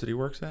the course that he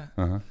works at?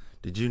 Uh-huh.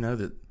 Did you know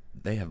that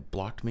they have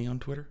blocked me on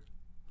Twitter?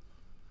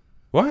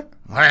 What?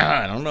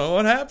 I don't know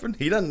what happened.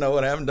 He doesn't know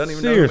what happened. Doesn't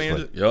even Seriously? know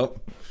me.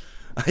 Yup.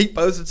 He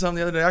posted something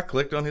the other day. I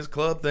clicked on his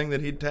club thing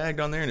that he'd tagged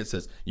on there, and it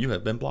says, "You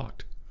have been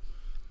blocked."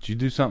 Did you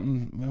do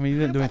something? I mean, you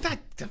didn't do anything.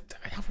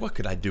 What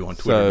could I do on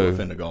Twitter to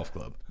offend a golf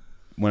club?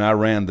 When I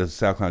ran the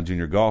South Carolina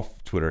Junior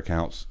Golf Twitter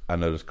accounts, I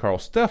noticed Carl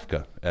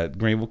Stefka at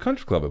Greenville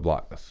Country Club had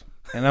blocked us.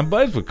 And I'm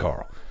buddies with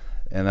Carl.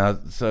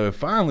 And so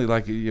finally,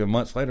 like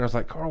months later, I was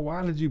like, "Carl,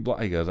 why did you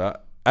block?" He goes, I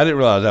didn't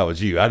realize that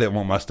was you. I didn't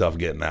want my stuff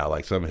getting out,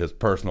 like some of his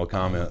personal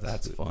comments.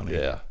 That's funny.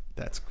 Yeah.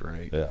 That's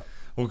great. Yeah.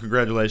 Well,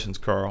 congratulations,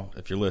 Carl,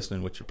 if you're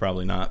listening, which you're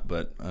probably not,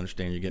 but I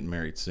understand you're getting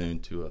married soon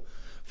to a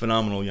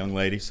phenomenal young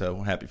lady,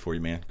 so happy for you,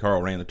 man. Carl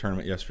ran the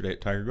tournament yesterday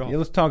at Tiger Golf. Yeah,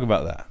 let's talk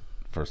about that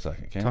for a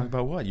second, can Talk we?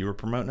 about what? You were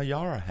promoting a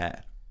Yara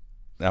hat.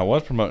 I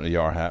was promoting a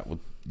Yar hat. With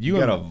You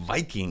got a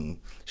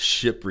Viking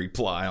ship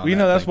reply on Well,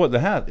 that that's thing. what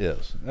the hat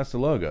is. That's the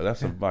logo.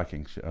 That's a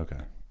Viking shit. Okay.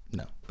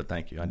 No, but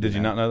thank you. I Did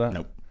you not know that?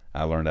 Nope.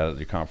 I learned that at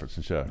your conference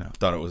and show. No.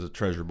 Thought it was a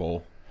treasure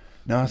bowl.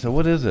 No, I said,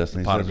 what is this?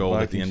 And he Pot of says, gold at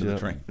Viking the end of the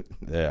ship.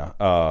 train.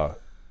 Yeah.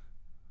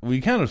 We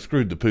kind of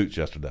screwed the pooch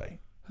yesterday.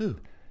 Who?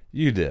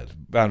 You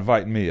did, by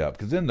inviting me up.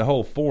 Because then the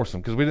whole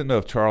foursome, because we didn't know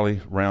if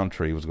Charlie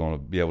Roundtree was going to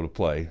be able to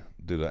play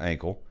due to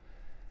ankle.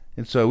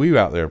 And so we were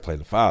out there and played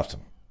the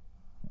fivesome.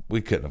 We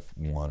couldn't have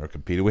won or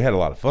competed. We had a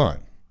lot of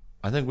fun.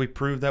 I think we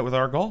proved that with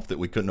our golf that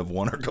we couldn't have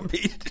won or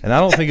competed. And I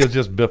don't think it was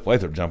just Biff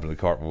Lathrop jumping the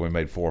cart where we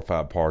made 4 or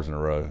 5 pars in a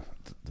row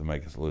to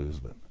make us lose.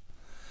 But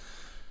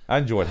I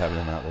enjoyed having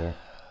him out there.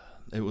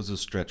 It was a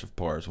stretch of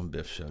pars when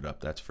Biff showed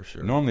up, that's for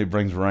sure. Normally it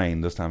brings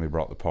rain. This time he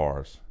brought the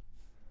pars.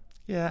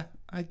 Yeah,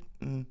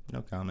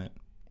 no comment.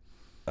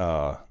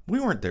 Uh, We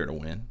weren't there to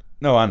win.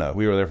 No, I know.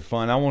 We were there for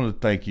fun. I wanted to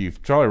thank you,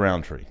 Charlie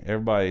Roundtree.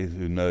 Everybody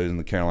who knows in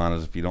the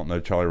Carolinas, if you don't know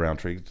Charlie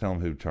Roundtree, tell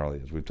them who Charlie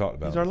is. We've talked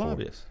about He's him our before.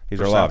 lobbyist. He's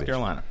for our South lobbyist.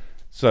 Carolina.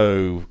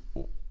 So,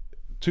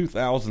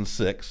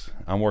 2006,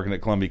 I'm working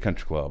at Columbia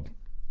Country Club.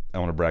 I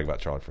want to brag about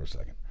Charlie for a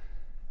second.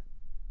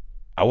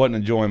 I wasn't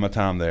enjoying my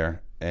time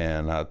there,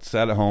 and I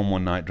sat at home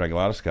one night, drank a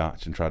lot of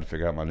scotch, and tried to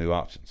figure out my new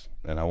options.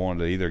 And I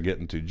wanted to either get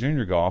into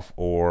junior golf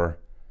or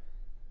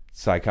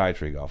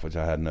psychiatry golf, which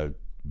I had no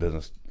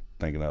business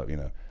thinking of,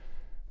 no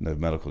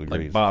medical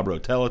degrees. Like Bob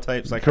Rotella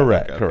types? Like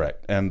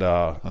Correct. And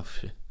Oh,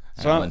 shit.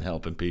 So Alan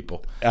helping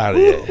people.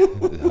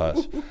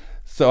 hush.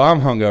 So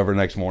I'm hungover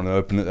next morning.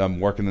 I'm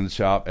working in the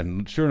shop,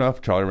 and sure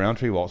enough, Charlie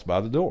Roundtree walks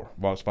by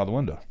the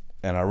window.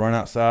 And I run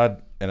outside,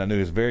 and I knew he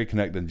was very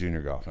connected in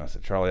junior golf. And I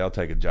said, Charlie, I'll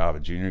take a job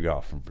at junior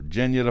golf from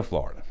Virginia to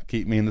Florida.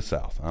 Keep me in the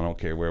South. I don't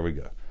care where we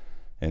go.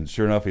 And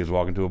sure enough, he was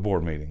walking to a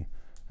board meeting,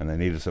 and they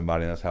needed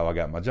somebody, and that's how I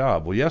got my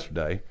job. Well,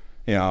 yesterday,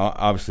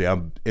 obviously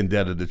I'm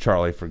indebted to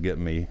Charlie for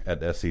getting me at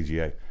the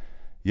SCGA.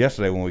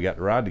 Yesterday, when we got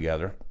to ride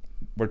together,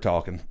 we're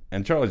talking,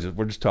 and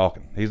we're just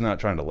talking. He's not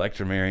trying to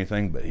lecture me or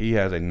anything, but he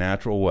has a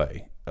natural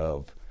way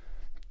of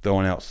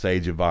throwing out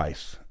sage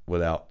advice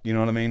without, you know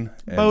what I mean?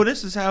 And, Bo,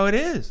 this is how it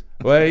is.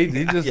 well,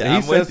 he just Yeah,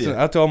 I'm with you.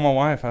 I told my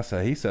wife, I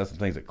said he said some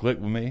things that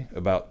clicked with me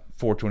about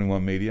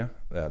 421 Media,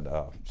 and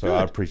so I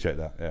Good. appreciate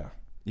that.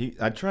 Yeah,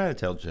 I try to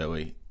tell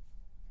Joey.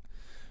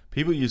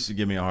 People used to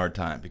give me a hard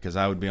time because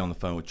I would be on the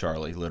phone with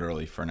Charlie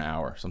literally for an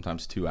hour,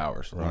 sometimes 2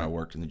 hours, when I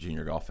worked in the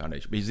Junior Golf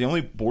Foundation. But he's the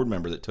only board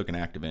member that took an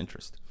active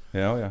interest.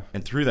 yeah, oh, yeah,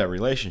 And through that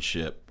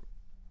relationship,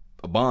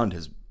 a bond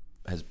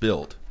has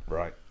built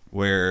right.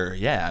 where,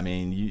 yeah, I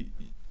mean,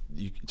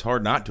 it's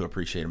hard not to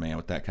appreciate a man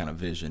with that kind of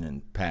vision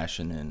and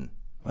passion and.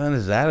 Well, and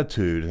his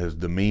attitude, his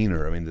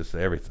demeanor. I mean, just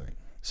everything.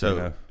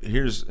 So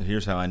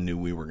here's how I knew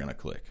we were going to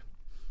click.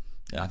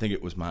 I think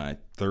it was my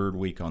third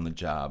week on the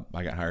job.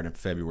 I got hired in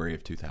February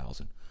of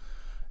 2000,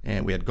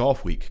 and we had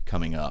golf week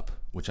coming up,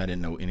 which I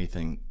didn't know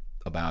anything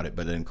about it,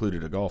 but it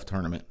included a golf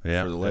tournament for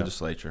the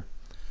legislature.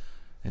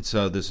 And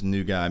so this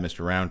new guy,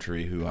 Mr.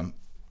 Roundtree, who I'm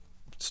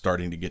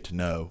starting to get to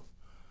know,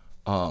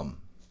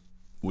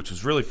 which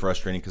was really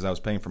frustrating because I was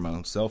paying for my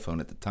own cell phone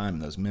at the time,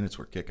 and those minutes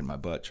were kicking my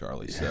butt,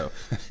 Charlie. So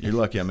you're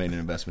lucky I made an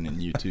investment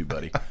in you too,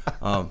 buddy.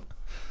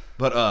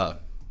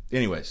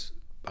 Anyways,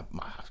 I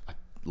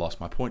lost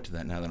my point to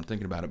that now that I'm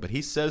thinking about it. But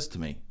he says to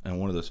me on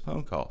one of those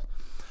phone calls,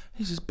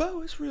 he says,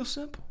 Bo, it's real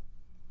simple.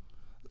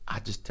 I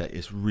just tell you,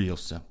 it's real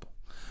simple.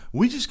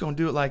 We just going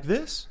to do it like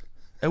this,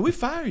 and we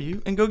fire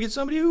you and go get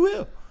somebody who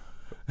will.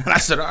 And I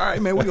said, all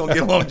right, man, we're going to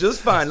get along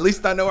just fine. At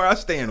least I know where I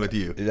stand with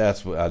you.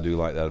 That's what I do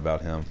like that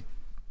about him.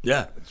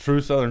 Yeah.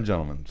 True Southern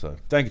gentleman. So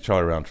thank you,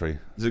 Charlie Roundtree.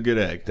 He's a good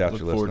egg. Doubt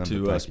Look you're forward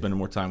listening, to but spending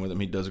more time with him.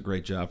 He does a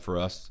great job for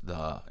us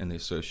in the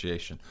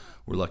association.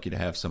 We're lucky to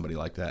have somebody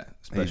like that,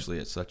 especially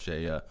at such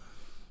a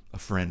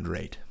friend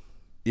rate.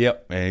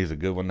 Yep, and he's a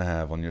good one to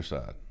have on your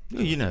side.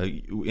 You know,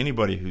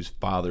 anybody whose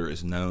father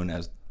is known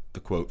as the,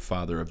 quote,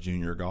 father of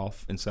junior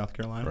golf in South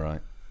Carolina.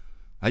 Right.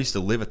 I used to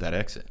live at that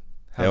exit.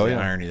 How's the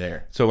irony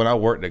there? So when I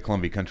worked at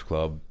Columbia Country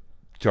Club,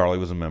 Charlie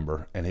was a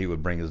member, and he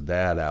would bring his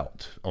dad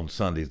out on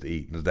Sundays to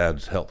eat. And his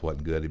dad's health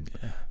wasn't good. He'd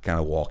kind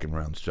of walking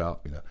around the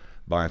shop,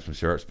 buying some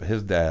shirts. But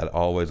his dad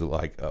always looked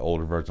like an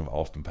older version of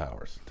Austin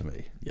Powers to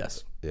me.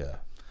 Yes. Yeah.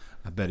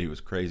 I bet he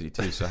was crazy,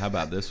 too. So how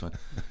about this one?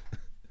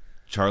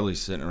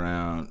 Charlie's sitting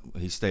around.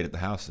 He stayed at the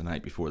house the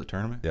night before the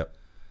tournament. Yep.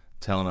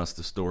 Telling us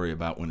the story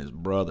about when his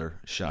brother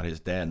shot his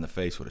dad in the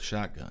face with a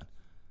shotgun.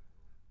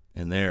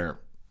 And they're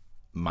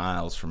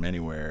miles from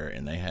anywhere,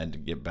 and they had to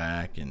get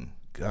back. And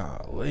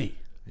golly.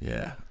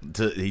 Yeah.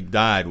 He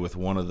died with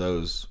one of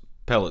those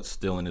pellets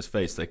still in his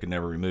face they could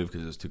never remove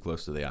because it was too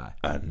close to the eye.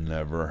 I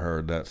never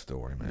heard that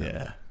story, man.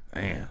 Yeah.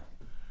 Man.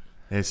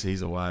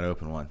 He's a wide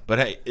open one. But,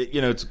 hey,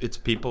 it's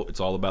people. It's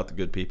all about the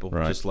good people.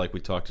 Right. Just like we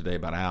talked today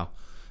about Al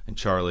and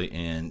Charlie,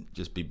 and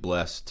just be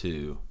blessed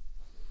to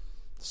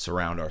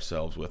surround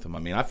ourselves with them. I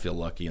mean, I feel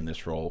lucky in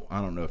this role.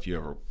 I don't know if you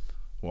ever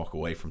walk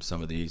away from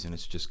some of these, and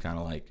it's just kind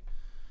of like,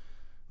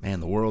 man,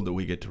 the world that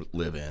we get to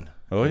live in.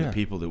 Oh, yeah. The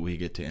people that we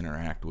get to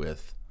interact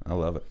with. I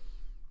love it.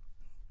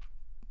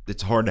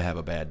 It's hard to have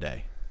a bad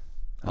day.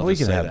 We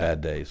can have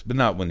bad days, but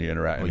not when you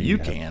interact. Well, you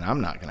can.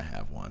 I'm not going to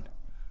have one.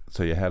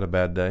 So you had a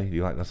bad day? Do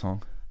you like that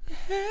song?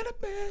 Had a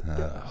bad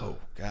day. Oh,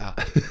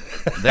 God.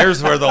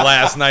 There's where the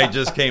last night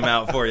just came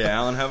out for you,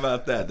 Alan. How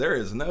about that? There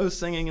is no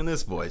singing in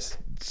this voice.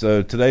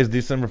 So today's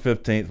December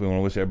 15th. We want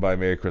to wish everybody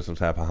Merry Christmas,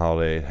 Happy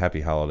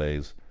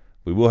Holidays.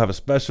 We will have a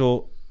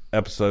special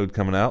episode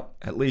coming out.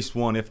 At least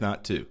one, if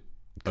not two,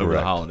 over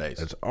the holidays.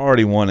 There's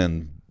already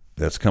one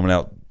that's coming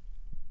out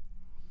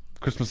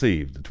Christmas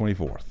Eve, the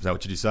 24th. Is that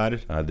what you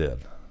decided? I did.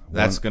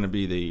 That's going to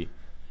be the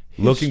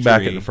looking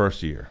back at the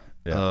first year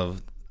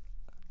of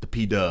the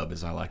P-Dub,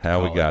 as I like to call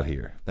it. How we got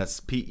here. That's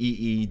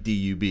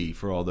P-E-E-D-U-B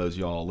for all those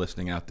y'all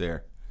listening out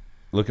there.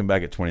 Looking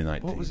back at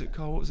 2019. What was it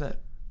called? What was that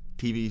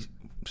TV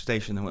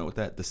station that went with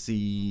that? The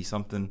C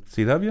something?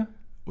 CW?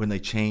 When they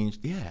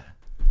changed, yeah.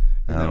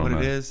 Isn't that what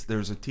it is?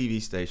 There's a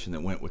TV station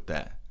that went with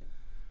that.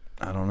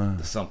 I don't know.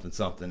 The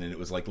something, and it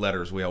was like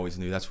letters we always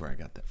knew. That's where I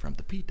got that from,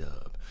 the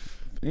P-Dub.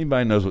 If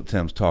anybody knows what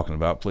Tim's talking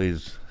about,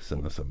 please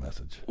send us a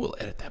message. We'll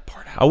edit that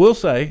part out. I will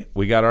say,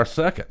 we got our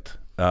second.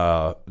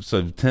 So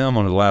Tim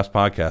on the last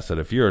podcast said,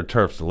 if you're a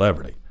turf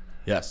celebrity,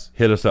 yes,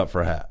 hit us up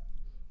for a hat.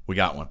 We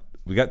got one.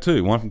 We got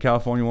two, one from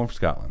California, one from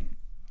Scotland.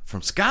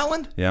 From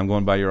Scotland? Yeah, I'm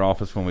going by your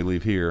office when we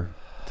leave here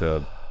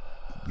to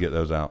get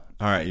those out.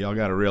 All right, y'all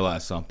got to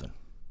realize something.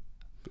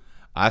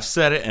 I've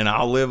said it, and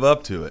I'll live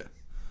up to it.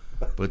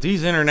 But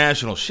these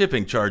international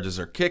shipping charges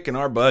are kicking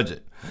our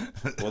budget.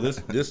 Well,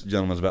 this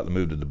gentleman's about to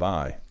move to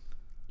Dubai.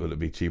 Would it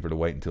be cheaper to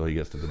wait until he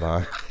gets to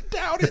Dubai? I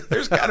doubt it.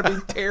 There's got to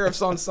be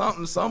tariffs on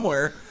something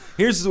somewhere.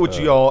 Here's what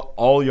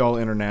all y'all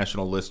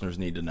international listeners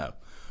need to know.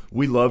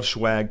 We love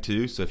swag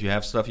too, so if you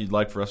have stuff you'd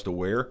like for us to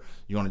wear,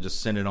 you want to just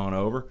send it on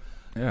over.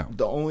 Yeah.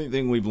 The only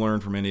thing we've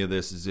learned from any of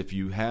this is if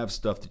you have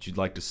stuff that you'd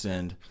like to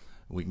send,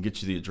 we can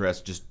get you the address.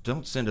 Just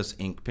don't send us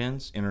ink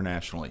pens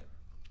internationally.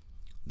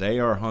 They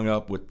are hung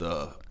up with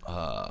the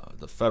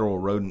Federal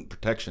Rodent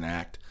Protection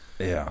Act.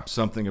 Yeah.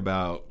 Something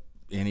about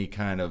any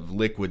kind of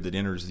liquid that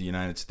enters the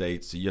United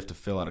States, so you have to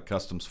fill out a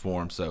customs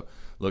form. So,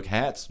 look,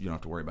 hats, you don't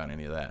have to worry about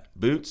any of that.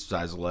 Boots,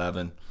 size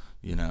 11,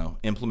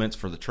 implements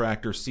for the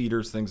tractor,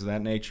 seeders, things of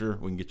that nature.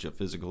 We can get you a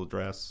physical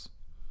address.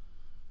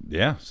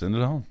 Yeah, send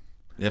it on.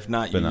 If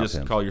not, you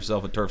just call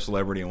yourself a turf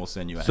celebrity and we'll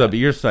send you a hat. But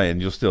you're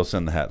saying you'll still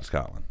send the hat to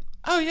Scotland?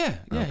 Oh, yeah.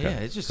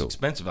 It's just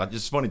expensive. It's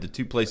just funny the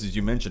two places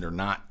you mentioned are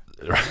not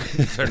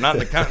they're not in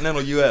the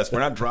continental U.S. We're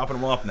not dropping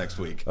them off next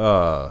week.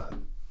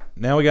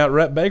 Now we got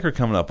Rhett Baker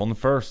coming up on the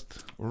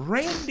 1st.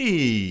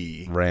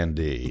 Randy.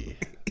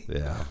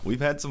 Yeah.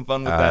 We've had some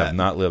fun with I that. have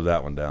not lived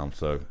that one down,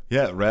 so.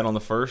 Yeah, right on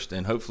the first,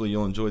 and hopefully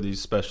you'll enjoy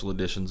these special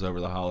editions over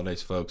the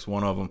holidays, folks.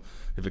 One of them,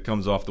 if it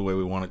comes off the way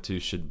we want it to,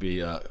 should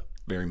be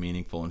very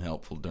meaningful and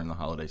helpful during the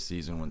holiday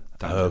season when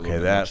times are a little bit more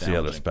that's the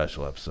other challenging.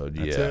 special episode.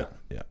 That's yeah. it.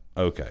 Yeah.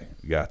 Okay.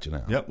 Got you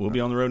now. Yep, we'll be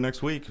on the road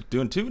next week,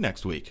 doing 2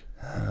 next week.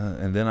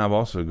 And then I've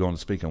also going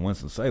to speak in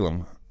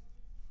Winston-Salem.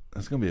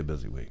 It's going to be a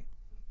busy week.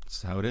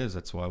 That's how it is.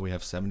 That's why we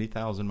have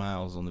 70,000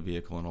 miles on the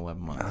vehicle in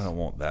 11 months. I don't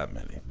want that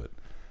many, but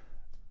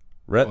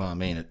Well, I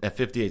mean, at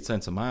 58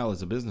 cents a mile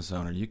as a business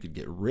owner, you could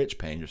get rich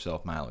paying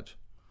yourself mileage.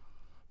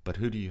 But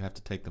who do you have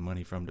to take the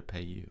money from to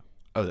pay you?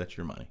 Oh, that's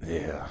your money.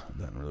 yeah,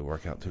 doesn't really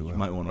work out too well. You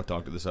might want to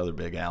talk to this other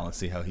big Al and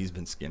see how he's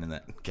been skinning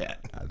that cat.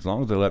 As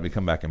long as they let me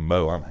come back and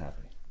mow, I'm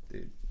happy.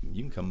 Dude,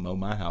 you can come mow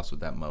my house with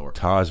that mower.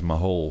 Taj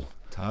Mahal.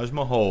 Taj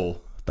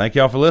Mahal. Thank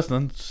y'all for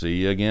listening.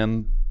 See you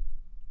again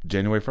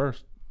January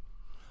 1st.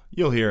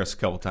 You'll hear us a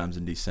couple times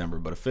in December,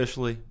 but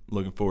officially,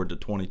 looking forward to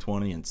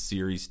 2020 and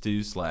Series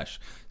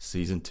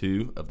 2/Season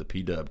 2 of the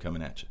P-Dub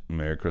coming at you.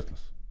 Merry Christmas.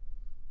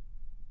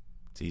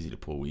 It's easy to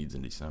pull weeds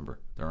in December.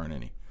 There aren't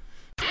any.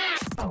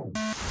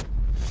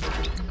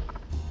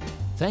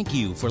 Thank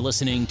you for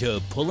listening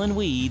to Pullin'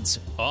 Weeds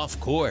Off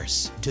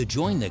Course. To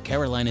join the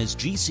Carolinas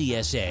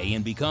GCSA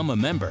and become a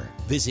member,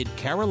 visit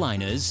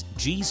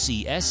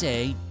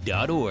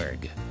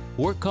carolinasgcsa.org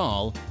or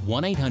call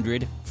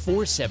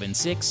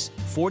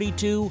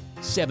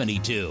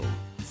 1-800-476-4272.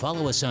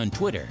 Follow us on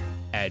Twitter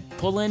at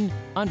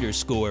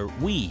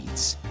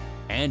Pullin_Weeds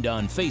and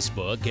on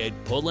Facebook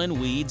at Pullin'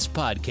 Weeds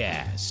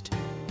Podcast.